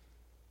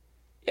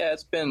 Yeah,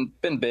 it's been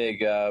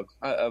big.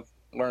 I've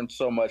learned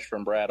so much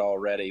from Brad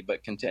already,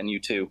 but continue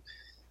to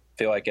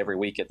feel like every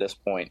week at this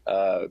point.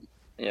 To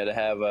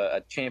have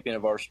a champion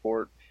of our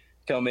sport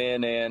come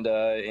in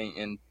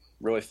and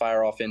really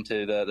fire off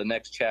into the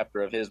next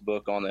chapter of his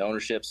book on the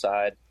ownership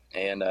side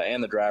and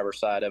the driver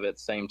side of it at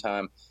the same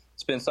time.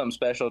 It's been something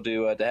special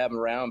to have him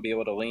around, be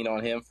able to lean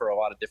on him for a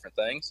lot of different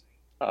things.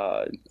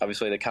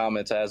 Obviously, the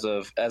comments as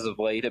of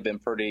late have been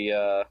pretty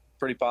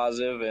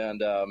positive,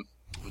 and I'm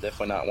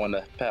definitely not one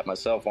to pat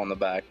myself on the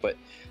back. But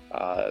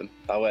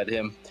I'll let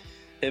him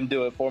him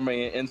do it for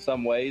me in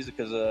some ways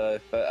because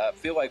I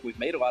feel like we've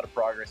made a lot of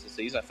progress this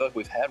season. I feel like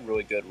we've had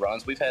really good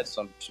runs. We've had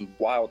some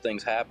wild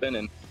things happen,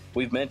 and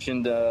we've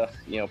mentioned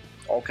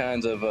all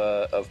kinds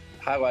of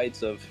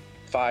highlights of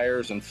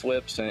fires and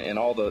flips and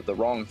all the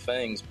wrong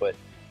things, but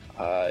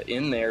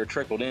in there,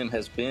 trickled in,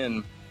 has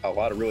been a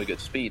lot of really good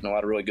speed and a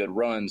lot of really good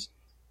runs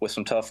with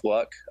some tough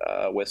luck,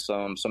 with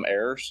some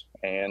errors,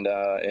 and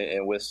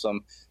with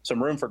some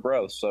room for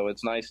growth. So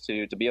it's nice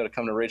to be able to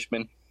come to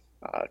Richmond,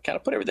 kind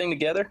of put everything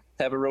together,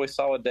 have a really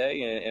solid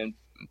day, and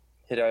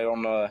hit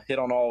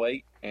on all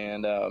 8,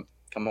 and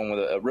come home with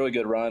a really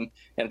good run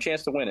and a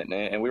chance to win it.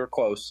 And we were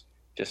close,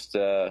 just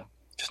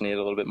needed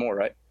a little bit more,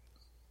 right?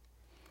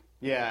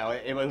 Yeah,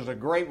 it was a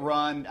great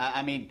run.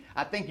 I mean,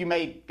 I think you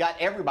got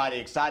everybody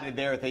excited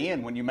there at the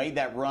end when you made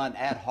that run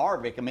at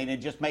Harvick. I mean, it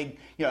just made,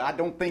 I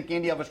don't think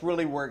any of us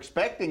really were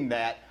expecting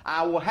that.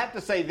 I will have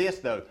to say this,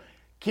 though.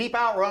 Keep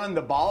outrunning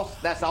the boss.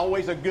 That's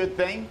always a good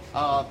thing.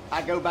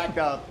 I go back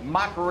to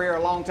my career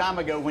a long time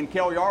ago when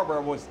Cale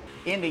Yarborough was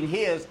ending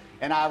his,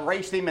 and I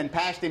raced him and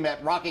passed him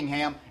at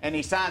Rockingham, and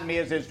he signed me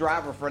as his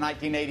driver for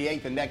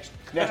 1988 the next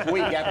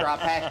week after I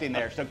passed him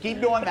there. So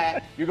keep doing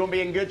that. You're going to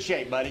be in good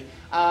shape, buddy.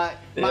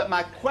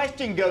 My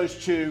question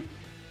goes to,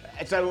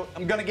 so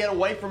I'm going to get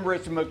away from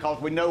Richmond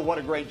because we know what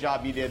a great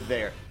job you did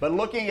there. But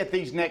looking at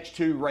these next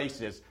 2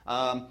 races,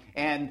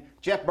 and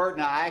Jeff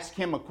Burton, I asked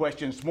him a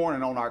question this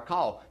morning on our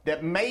call,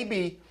 that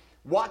maybe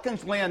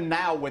Watkins Glen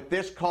now with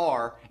this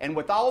car and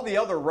with all the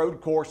other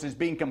road courses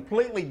being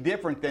completely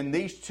different than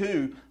these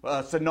 2,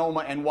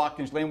 Sonoma and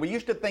Watkins Glen. We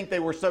used to think they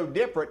were so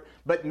different,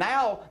 but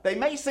now they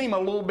may seem a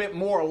little bit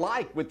more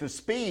alike with the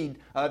speed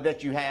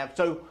that you have.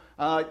 So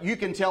you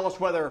can tell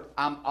us whether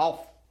I'm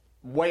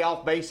way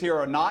off base here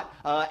or not.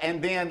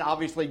 And then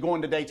obviously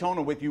going to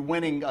Daytona with you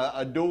winning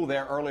a duel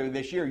there earlier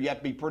this year, you have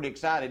to be pretty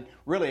excited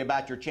really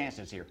about your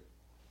chances here.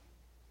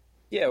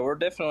 Yeah, we're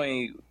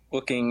definitely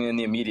looking in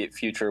the immediate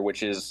future,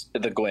 which is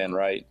the Glen,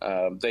 right?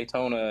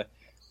 Daytona,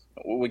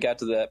 we got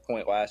to that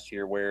point last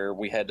year where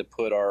we had to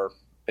put our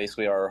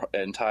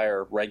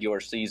entire regular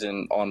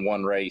season on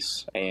one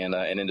race, and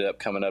ended up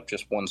coming up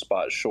just one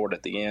spot short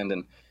at the end,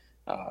 and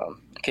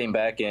came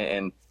back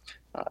and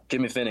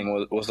Jimmy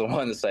Finning was the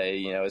one to say,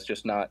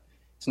 it's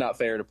not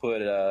fair to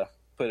put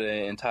an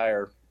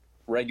entire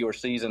regular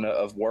season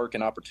of work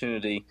and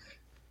opportunity,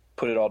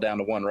 put it all down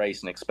to one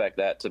race and expect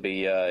that to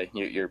be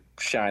your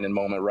shining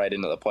moment right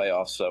into the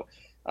playoffs. So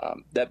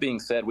that being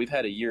said, we've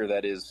had a year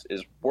that is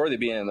worthy of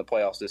being in the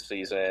playoffs this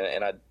season,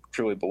 and I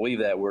truly believe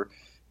that we're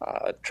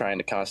trying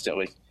to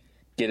constantly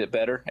get it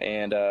better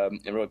and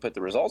really put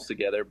the results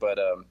together. But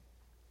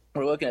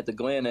we're looking at the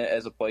Glen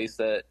as a place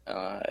that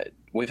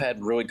we've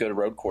had really good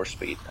road course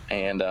speed,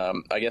 and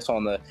I guess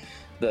on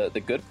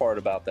the good part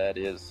about that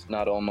is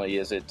not only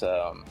is it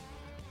a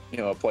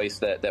place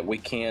that we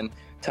can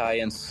tie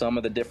in some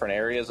of the different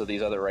areas of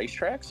these other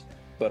racetracks,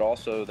 but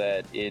also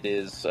that it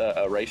is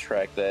a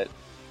racetrack that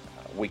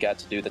we got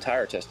to do the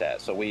tire test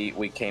at. So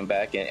we came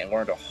back and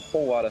learned a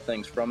whole lot of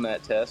things from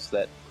that test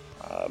that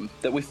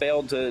we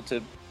failed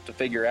to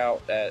figure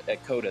out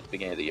at COTA at the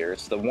beginning of the year.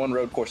 It's the one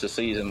road course this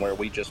season where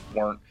we just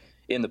weren't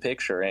in the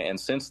picture, and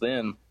since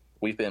then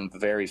we've been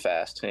very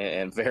fast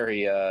and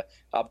very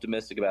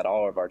optimistic about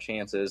all of our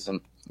chances.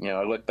 And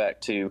I look back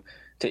to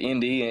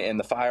Indy, and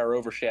the fire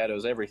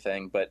overshadows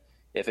everything, but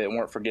if it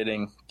weren't for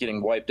getting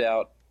wiped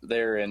out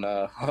there in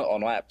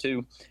on lap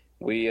 2,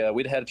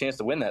 we'd had a chance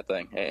to win that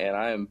thing. And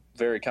I am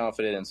very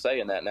confident in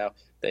saying that now.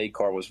 The 8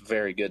 car was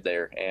very good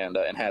there, and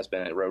has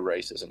been at road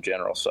races in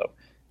general. So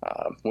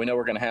we know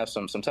we're going to have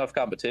some tough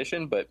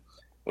competition, but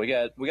we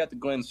got the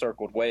Glen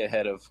circled way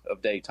ahead of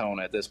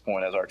Daytona at this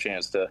point as our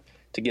chance to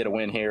get a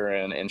win here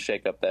and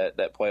shake up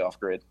that playoff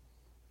grid.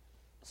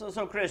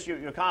 So Chris,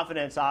 your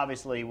confidence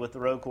obviously with the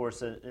road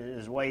course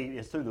is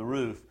through the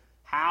roof.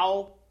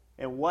 How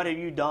and what have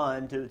you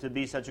done to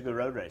be such a good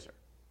road racer?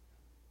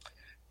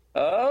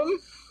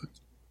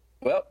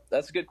 Well,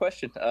 that's a good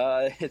question.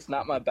 It's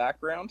not my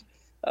background,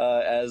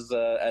 as is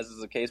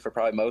the case for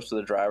probably most of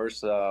the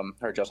drivers.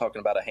 Heard y'all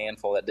talking about a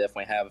handful that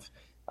definitely have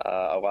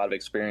a lot of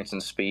experience in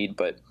speed,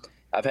 but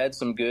I've had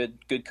some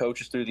good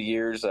coaches through the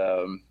years.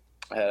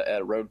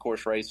 Had a road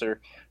course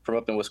racer from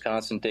up in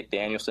Wisconsin, Dick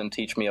Danielson,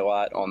 teach me a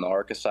lot on the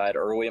ARCA side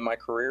early in my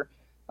career.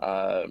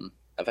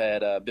 I've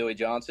had Billy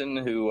Johnson,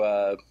 who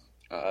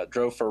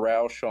drove for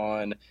Roush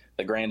on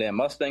the Grand Am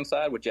Mustang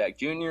side with Jack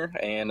Jr.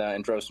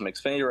 and drove some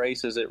Xfinity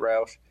races at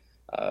Roush.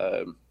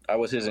 I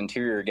was his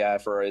interior guy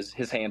for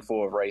his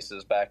handful of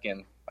races back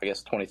in, I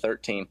guess,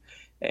 2013,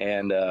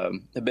 and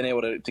have been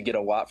able to get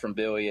a lot from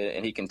Billy,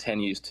 and he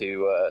continues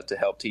to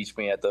help teach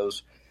me at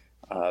those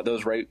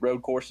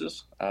road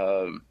courses.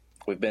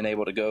 We've been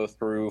able to go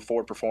through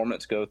Ford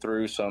Performance, go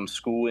through some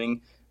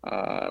schooling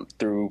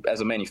through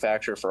as a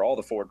manufacturer for all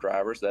the Ford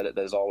drivers. That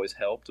has always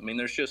helped. I mean,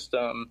 there's just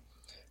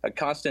a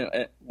constant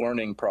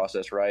learning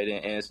process, right?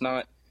 And it's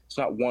not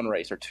one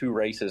race or 2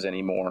 races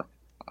anymore.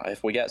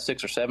 If we got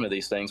 6 or 7 of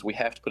these things, we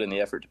have to put in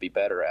the effort to be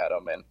better at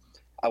them. And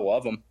I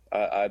love them.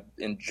 I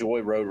enjoy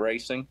road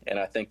racing, and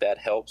I think that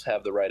helps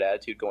have the right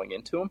attitude going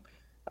into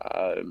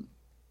them.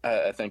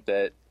 I think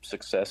that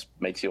success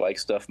makes you like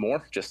stuff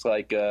more, just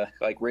like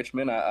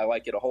Richmond. I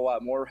like it a whole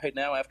lot more right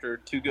now after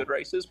 2 good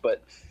races,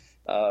 but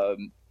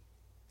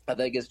I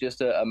think it's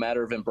just a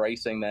matter of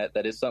embracing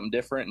that is something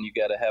different, and you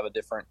got to have a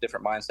different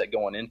mindset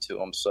going into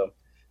them. So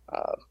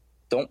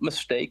don't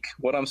mistake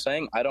what I'm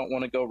saying. I don't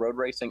want to go road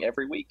racing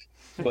every week,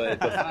 but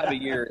 5 a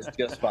year is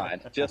just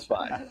fine.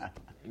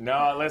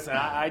 No, listen,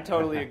 I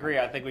totally agree.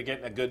 I think we're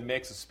getting a good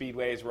mix of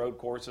speedways, road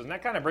courses, and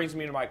that kind of brings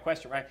me to my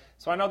question, right?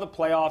 So I know the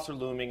playoffs are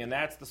looming, and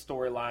that's the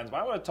storylines,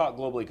 but I want to talk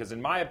globally because,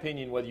 in my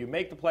opinion, whether you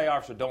make the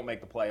playoffs or don't make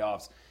the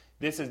playoffs,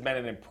 this has been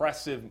an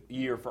impressive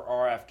year for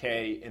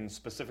RFK and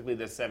specifically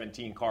the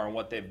 17 car and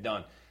what they've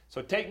done.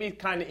 So take me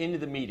kind of into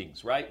the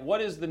meetings, right?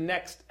 What is the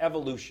next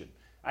evolution?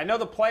 I know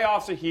the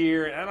playoffs are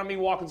here, and I don't mean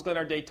Watkins Glen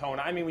or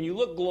Daytona. I mean, when you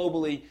look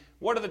globally,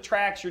 what are the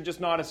tracks you're just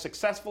not as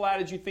successful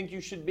at as you think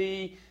you should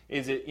be?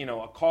 Is it,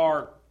 a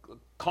car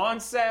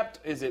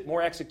concept? Is it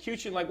more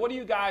execution? Like, what are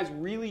you guys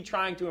really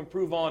trying to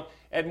improve on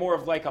at more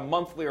of like a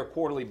monthly or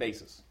quarterly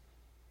basis?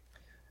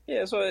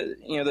 Yeah, so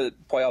the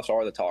playoffs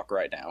are the talk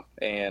right now,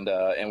 and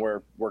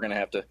we're going to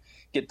have to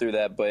get through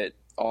that. But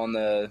on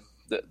the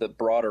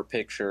broader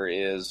picture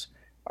is,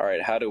 all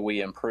right, how do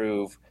we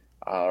improve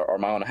our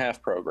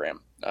mile-and-a-half program?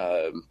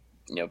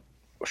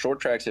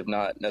 Short tracks have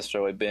not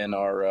necessarily been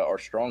our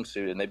strong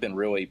suit, and they've been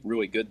really,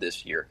 really good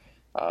this year.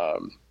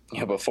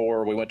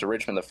 Before we went to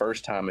Richmond the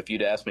first time, if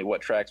you'd asked me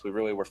what tracks we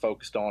really were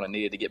focused on and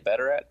needed to get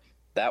better at,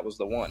 that was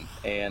the one.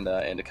 And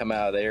to come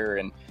out of there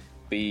and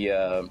be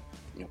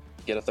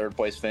get a third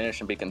place finish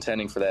and be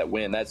contending for that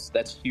win, that's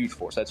huge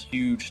for us. That's a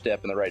huge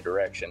step in the right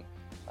direction.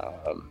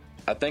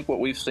 I think what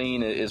we've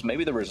seen is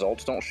maybe the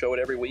results don't show it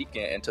every week,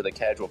 and to the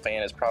casual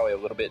fan it's probably a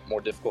little bit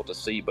more difficult to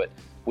see, but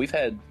we've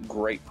had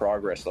great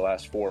progress the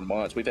last 4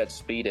 months. We've had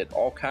speed at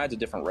all kinds of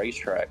different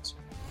racetracks.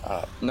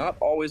 Not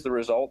always the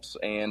results,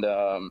 and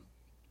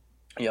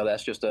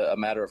that's just a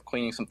matter of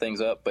cleaning some things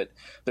up, but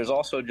there's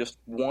also just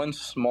one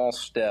small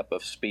step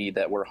of speed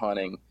that we're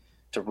hunting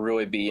to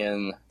really be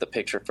in the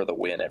picture for the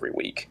win every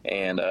week.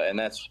 And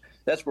that's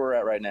where we're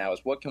at right now, is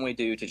what can we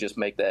do to just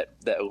make that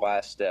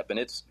last step? And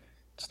it's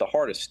the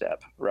hardest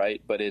step,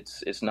 right? But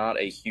it's not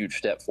a huge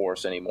step for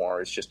us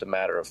anymore. It's just a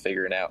matter of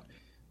figuring out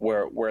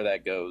where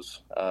that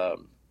goes.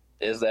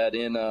 Is that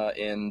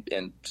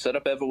in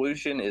setup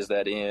evolution? Is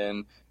that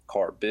in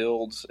car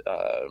builds?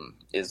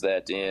 Is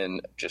that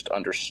in just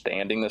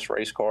understanding this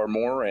race car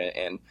more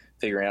and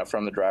figuring out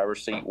from the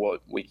driver's seat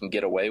what we can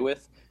get away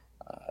with?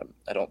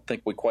 I don't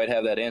think we quite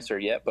have that answer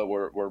yet, but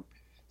we're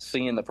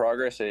seeing the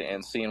progress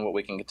and seeing what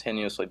we can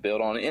continuously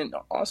build on. And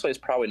honestly, it's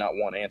probably not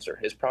one answer.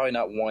 It's probably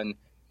not one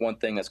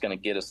thing that's going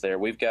to get us there.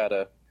 We got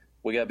to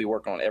be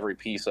working on every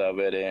piece of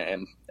it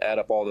and add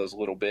up all those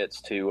little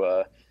bits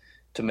to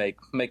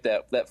make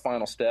that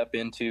final step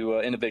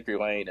into victory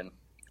lane. And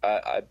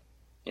I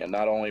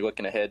not only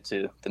looking ahead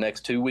to the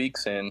next 2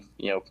 weeks and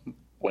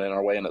winning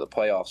our way into the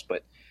playoffs,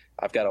 but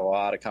I've got a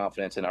lot of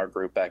confidence in our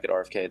group back at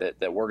RFK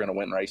that we're going to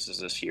win races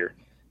this year,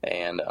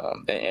 and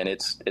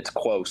it's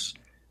close.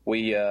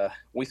 We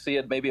see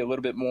it maybe a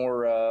little bit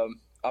more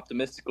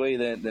optimistically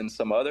than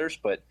some others,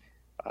 but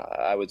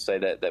I would say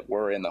that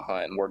we're in the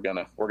hunt and we're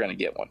gonna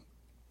get one.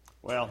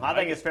 Well, I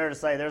think it's fair to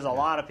say there's a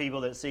lot of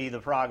people that see the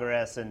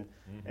progress, and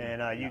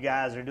you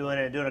guys are doing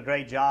a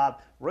great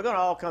job. We're going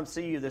to all come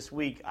see you this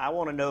week. I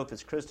want to know if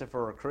it's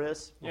Christopher or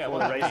Chris before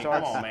the race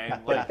starts. Come on,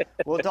 man. But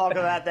we'll talk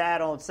about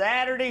that on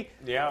Saturday.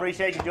 Yeah.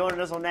 Appreciate you joining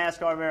us on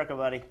NASCAR America,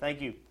 buddy.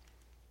 Thank you.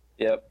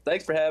 Yep.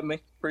 Thanks for having me.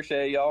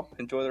 Appreciate y'all.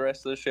 Enjoy the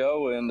rest of the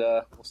show, and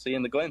we'll see you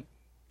in the Glen.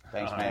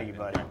 Thanks, man. Thank you,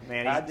 buddy.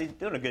 Man, he's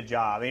doing a good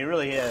job. I mean, he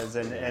really is,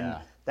 and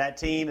that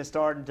team is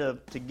starting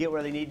to get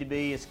where they need to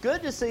be. It's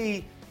good to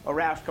see a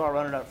Roush car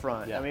running up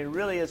front. Yeah. I mean, it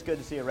really is good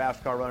to see a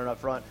Roush car running up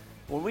front.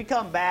 When we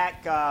come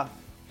back, I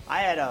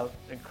had an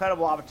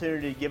incredible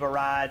opportunity to give a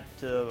ride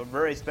to a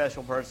very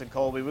special person,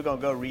 Colby. We're going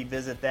to go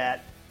revisit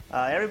that.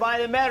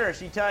 Everybody that met her,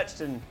 she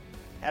touched and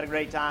had a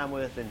great time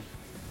with, and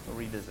we'll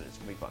revisit it. It's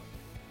going to be fun.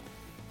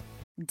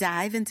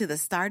 Dive into the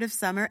start of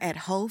summer at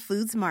Whole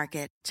Foods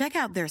Market. Check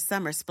out their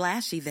Summer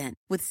Splash event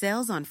with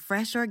sales on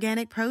fresh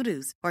organic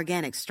produce,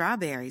 organic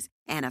strawberries,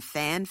 and a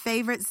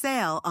fan-favorite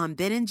sale on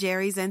Ben &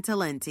 Jerry's and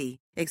Talenti.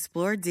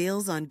 Explore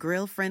deals on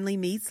grill-friendly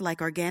meats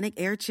like organic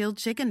air-chilled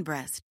chicken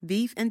breast,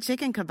 beef and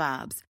chicken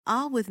kebabs,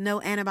 all with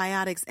no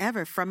antibiotics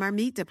ever from our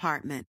meat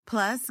department.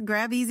 Plus,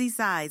 grab easy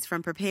sides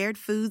from prepared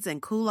foods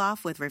and cool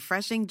off with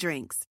refreshing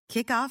drinks.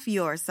 Kick off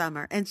your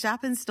summer and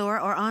shop in store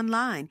or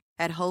online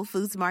at Whole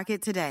Foods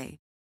Market today.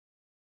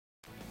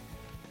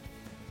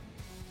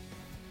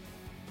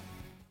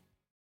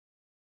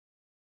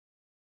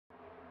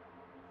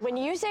 When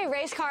you say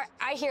race car,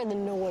 I hear the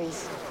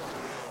noise.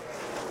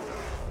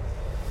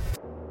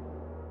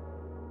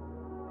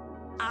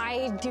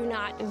 I do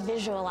not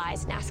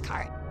visualize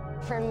NASCAR.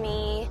 For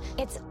me,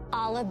 it's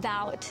all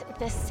about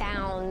the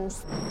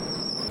sounds,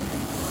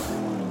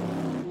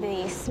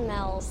 the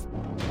smells,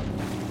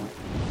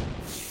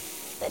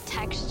 the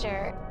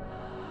texture,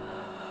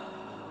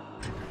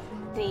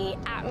 the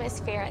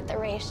atmosphere at the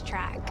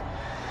racetrack.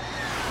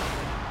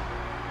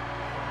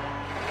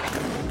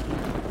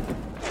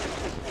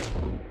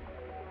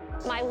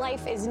 my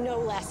life is no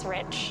less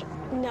rich,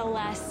 no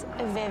less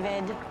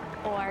vivid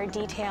or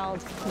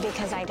detailed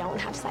because I don't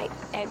have sight.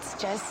 It's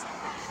just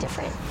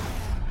different.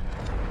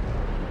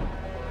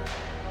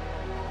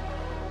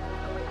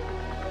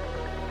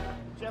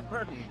 Jeff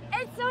Burton.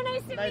 It's so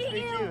nice to Nice meet to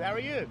meet you. you. How are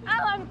you?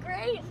 Oh, I'm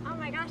great. Oh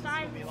my gosh,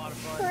 I'm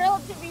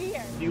thrilled to be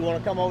here. Do you want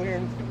to come over here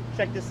and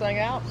check this thing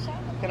out? Sure.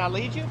 Can I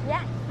lead you?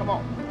 Yeah. Come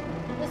on.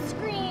 The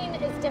screen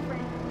is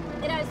different.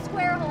 It has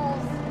square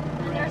holes,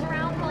 and there's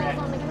round holes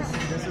on the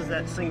front. This is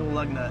that single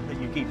lug nut that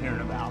you keep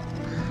hearing about.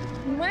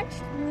 Much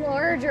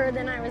larger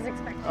than I was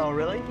expecting. Oh,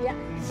 really? Yeah.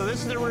 So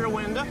this is the rear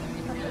window.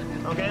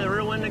 Okay, the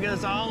rear window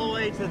goes all the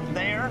way to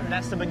there.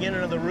 That's the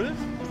beginning of the roof.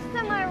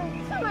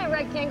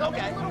 Semi-rectangle. Okay.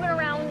 There's a little bit of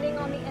rounding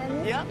on the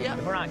end. Yeah.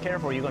 If we're not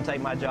careful, you're going to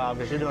take my job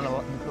because you're doing a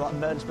lot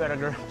better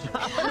job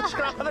of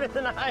describing it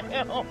than I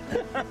am. All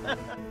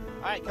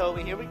right,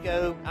 Kobe, here we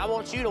go. I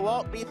want you to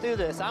walk me through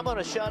this. I'm going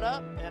to shut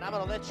up, and I'm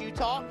going to let you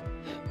talk.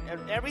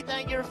 And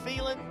everything you're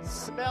feeling,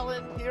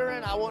 smelling,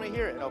 hearing, I want to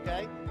hear it,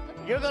 okay?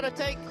 You're going to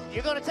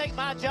take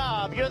my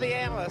job. You're the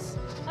analyst.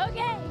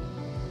 Okay.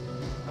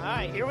 All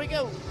right, here we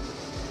go.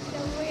 So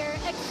we're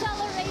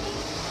accelerating.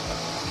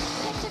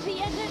 Pitch of the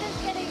engine is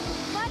getting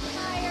much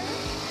higher.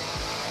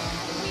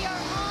 And we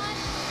are on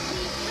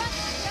the front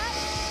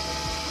stretch.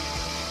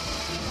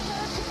 We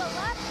curved to the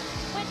left,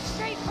 went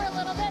straight for a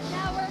little bit.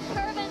 Now we're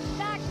curving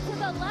back to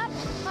the left.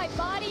 My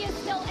body is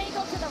still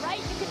angled to the right.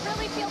 You can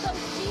really feel those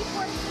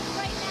G-forces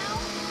right now.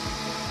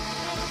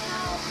 And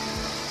how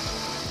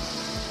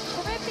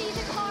grippy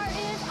the car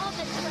is on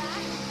the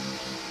track.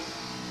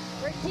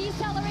 We're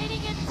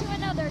decelerating into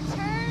another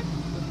turn.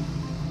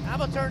 I'm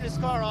going to turn this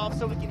car off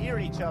so we can hear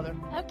each other.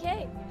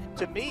 Okay.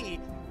 To me,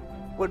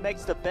 what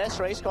makes the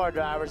best race car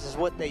drivers is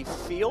what they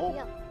feel.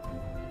 Yeah.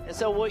 And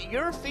so what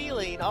you're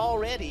feeling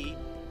already,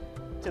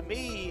 to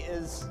me,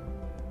 is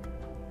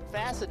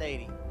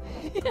fascinating.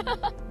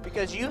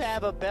 Because you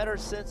have a better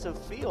sense of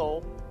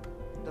feel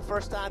the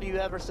first time you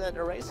ever sat in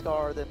a race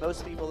car than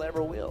most people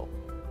ever will.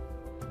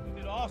 You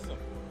did awesome.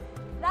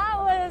 That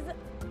was,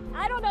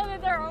 I don't know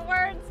that there are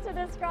words to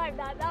describe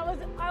that. That was,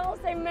 I will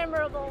say,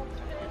 memorable.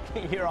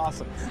 You're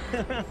awesome.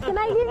 Can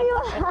I give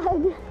you a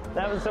hug?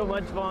 That was so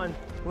much fun.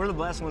 We're the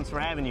blessed ones for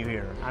having you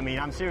here. I mean,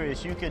 I'm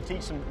serious. You could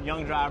teach some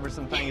young drivers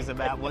some things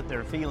about what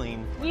they're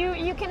feeling.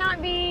 You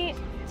cannot be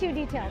too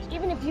detailed.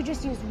 Even if you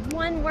just use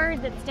one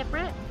word that's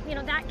different, you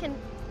know, that can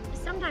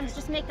sometimes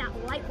just make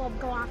that light bulb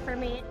go off for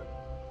me.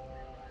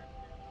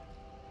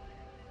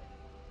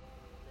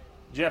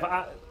 Jeff,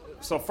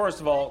 so first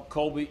of all,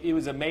 Colby, it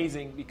was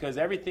amazing because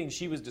everything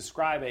she was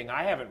describing,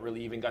 I haven't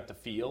really even got to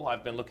feel.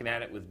 I've been looking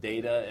at it with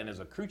data and as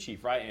a crew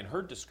chief, right? And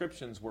her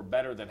descriptions were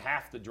better than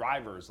half the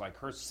drivers, like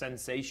her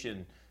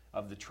sensation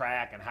of the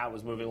track and how it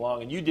was moving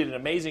along. And you did an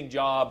amazing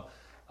job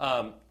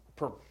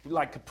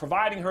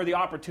providing her the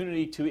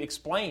opportunity to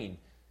explain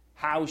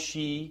how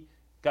she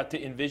got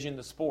to envision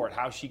the sport,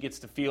 how she gets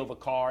to feel the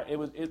car. I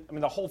mean,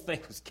 the whole thing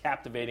was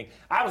captivating.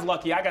 I was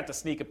lucky. I got to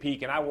sneak a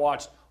peek, and I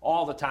watched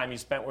all the time you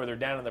spent where they're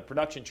down in the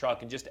production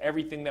truck and just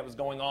everything that was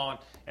going on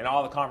and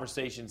all the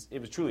conversations.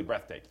 It was truly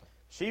breathtaking.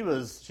 She's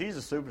a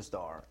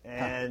superstar,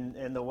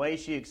 and the way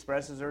she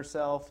expresses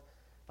herself,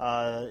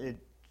 it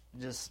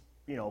just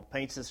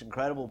paints this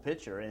incredible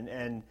picture.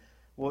 And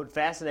what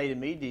fascinated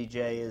me,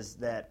 DJ, is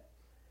that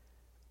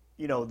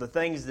the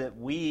things that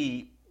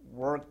we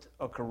worked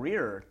a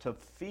career to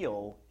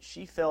feel,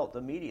 she felt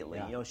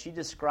immediately. Yeah. She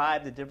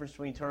described the difference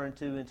between turn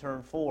 2 and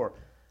turn 4.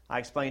 I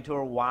explained to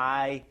her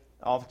why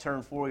off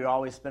turn 4 you're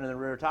always spinning the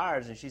rear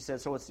tires, and she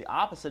said, so it's the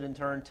opposite in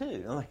turn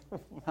 2. I'm like,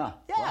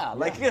 yeah,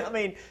 I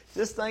mean,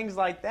 just things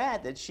like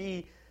that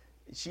she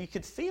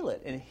could feel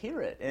it and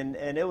hear it, and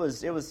it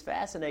was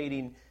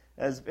fascinating.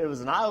 As it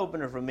was an eye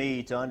opener for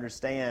me to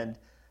understand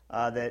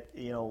that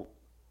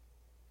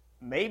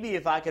maybe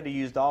if I could have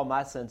used all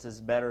my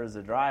senses better as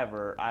a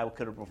driver, I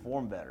could have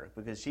performed better,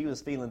 because she was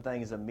feeling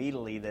things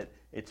immediately that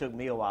it took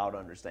me a while to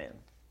understand.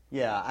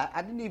 Yeah,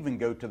 I didn't even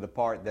go to the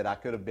part that I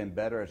could have been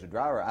better as a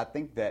driver. I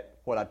think that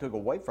what I took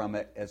away from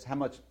it is how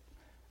much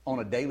on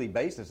a daily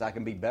basis I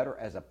can be better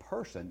as a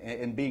person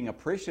and being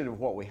appreciative of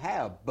what we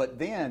have, but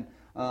then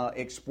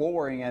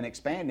exploring and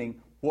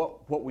expanding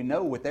what we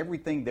know with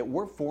everything that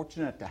we're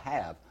fortunate to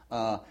have.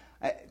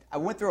 I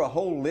went through a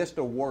whole list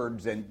of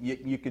words, and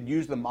you could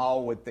use them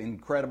all with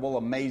incredible,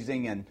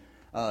 amazing,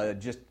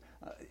 and just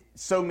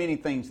so many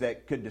things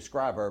that could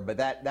describe her. But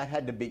that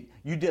had to be,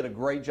 you did a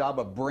great job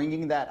of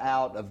bringing that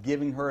out, of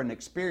giving her an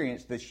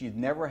experience that she'd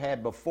never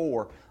had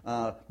before.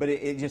 But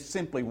it just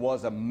simply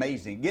was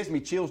amazing. It gives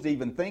me chills to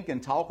even think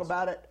and talk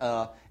about it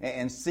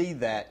and see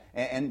that.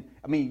 And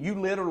I mean, you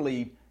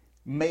literally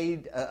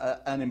made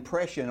an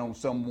impression on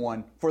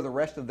someone for the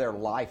rest of their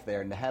life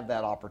there, and to have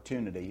that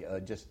opportunity,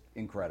 just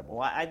incredible.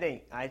 Well, I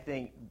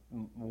think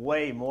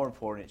way more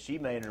important, she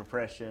made an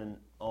impression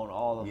on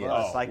all of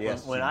us. Like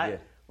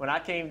when I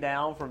came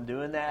down from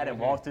doing that and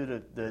walked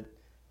through the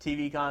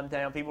TV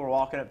compound, people were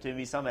walking up to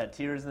me. Some had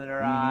tears in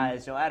their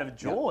eyes, out of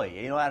joy,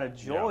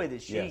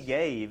 that she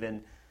gave.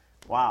 And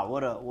Wow,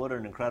 what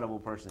an incredible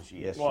person she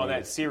is. Well,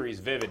 that series,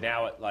 Vivid,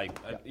 now I'm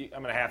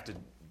going to have to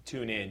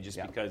tune in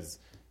just because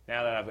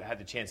now that I've had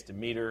the chance to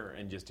meet her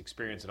and just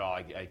experience it all,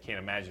 I can't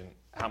imagine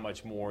how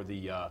much more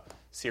the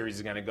series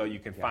is going to go. You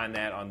can find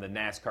that on the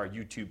NASCAR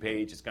YouTube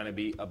page. It's going to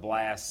be a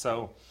blast.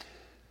 So,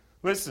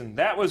 listen,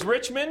 that was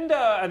Richmond,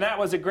 and that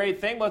was a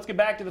great thing. Let's get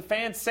back to the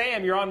fans.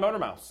 Sam, you're on Motor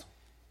Mouse.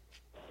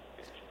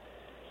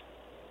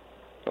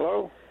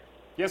 Hello?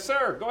 Yes,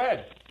 sir. Go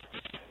ahead.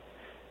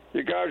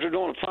 You guys are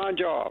doing a fine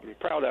job. I'm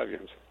proud of you.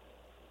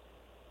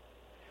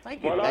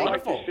 Thank you. What I'd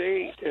like to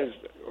see is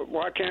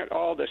why can't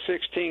all the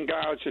 16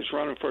 guys that's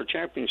running for a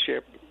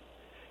championship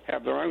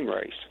have their own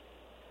race?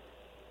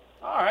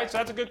 All right, so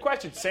that's a good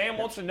question. Sam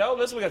wants to know,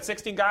 listen, we got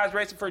 16 guys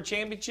racing for a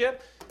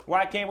championship.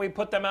 Why can't we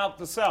put them out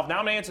themselves? Now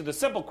I'm going to answer the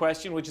simple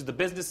question, which is the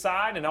business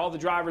side, and all the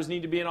drivers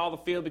need to be in all the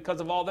field because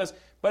of all this.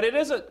 But it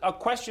is a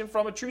question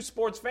from a true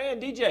sports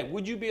fan. DJ,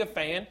 would you be a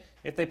fan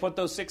if they put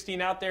those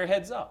 16 out there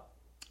heads up?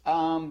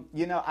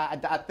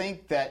 I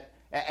think that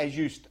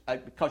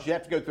because you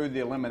have to go through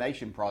the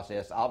elimination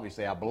process,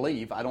 obviously, I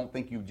believe. I don't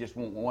think you just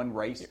want one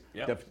race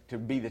to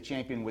be the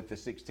champion with the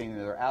 16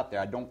 that are out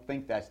there. I don't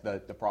think that's the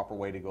proper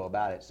way to go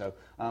about it. So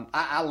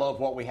I love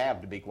what we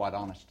have, to be quite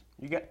honest.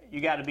 You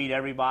got to beat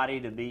everybody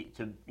to be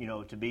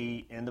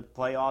in the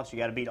playoffs. You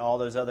got to beat all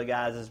those other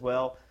guys as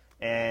well.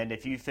 And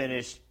if you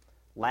finish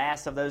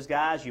last of those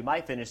guys, you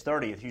might finish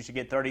 30th. You should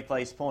get 30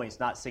 place points,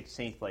 not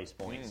 16th place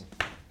points.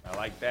 I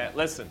like that.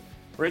 Listen,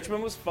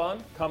 Richmond was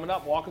fun. Coming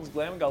up, Watkins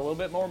Glen. We got a little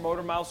bit more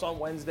Motor Mouse on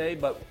Wednesday,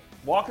 but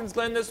Watkins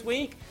Glen this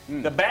week.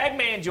 The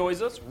Bagman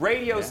joins us,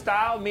 radio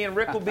style. Me and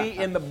Rick will be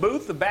in the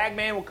booth. The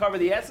Bagman will cover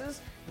the S's.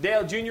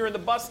 Dale Jr. in the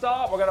bus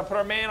stop. We're going to put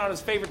our man on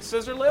his favorite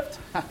scissor lift.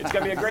 It's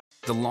going to be a great.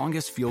 The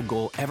longest field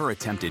goal ever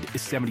attempted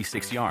is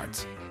 76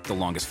 yards. The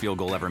longest field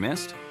goal ever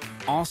missed?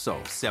 Also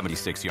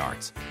 76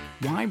 yards.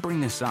 Why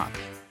bring this up?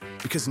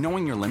 Because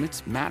knowing your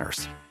limits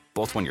matters,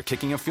 both when you're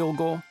kicking a field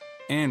goal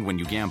and when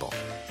you gamble.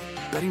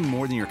 Betting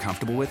more than you're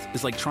comfortable with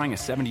is like trying a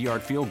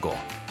 70-yard field goal.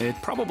 It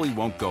probably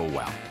won't go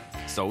well.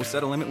 So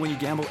set a limit when you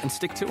gamble and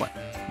stick to it.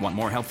 Want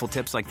more helpful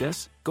tips like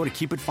this? Go to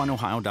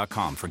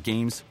keepitfunohio.com for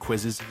games,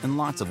 quizzes, and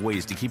lots of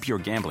ways to keep your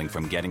gambling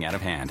from getting out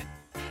of hand.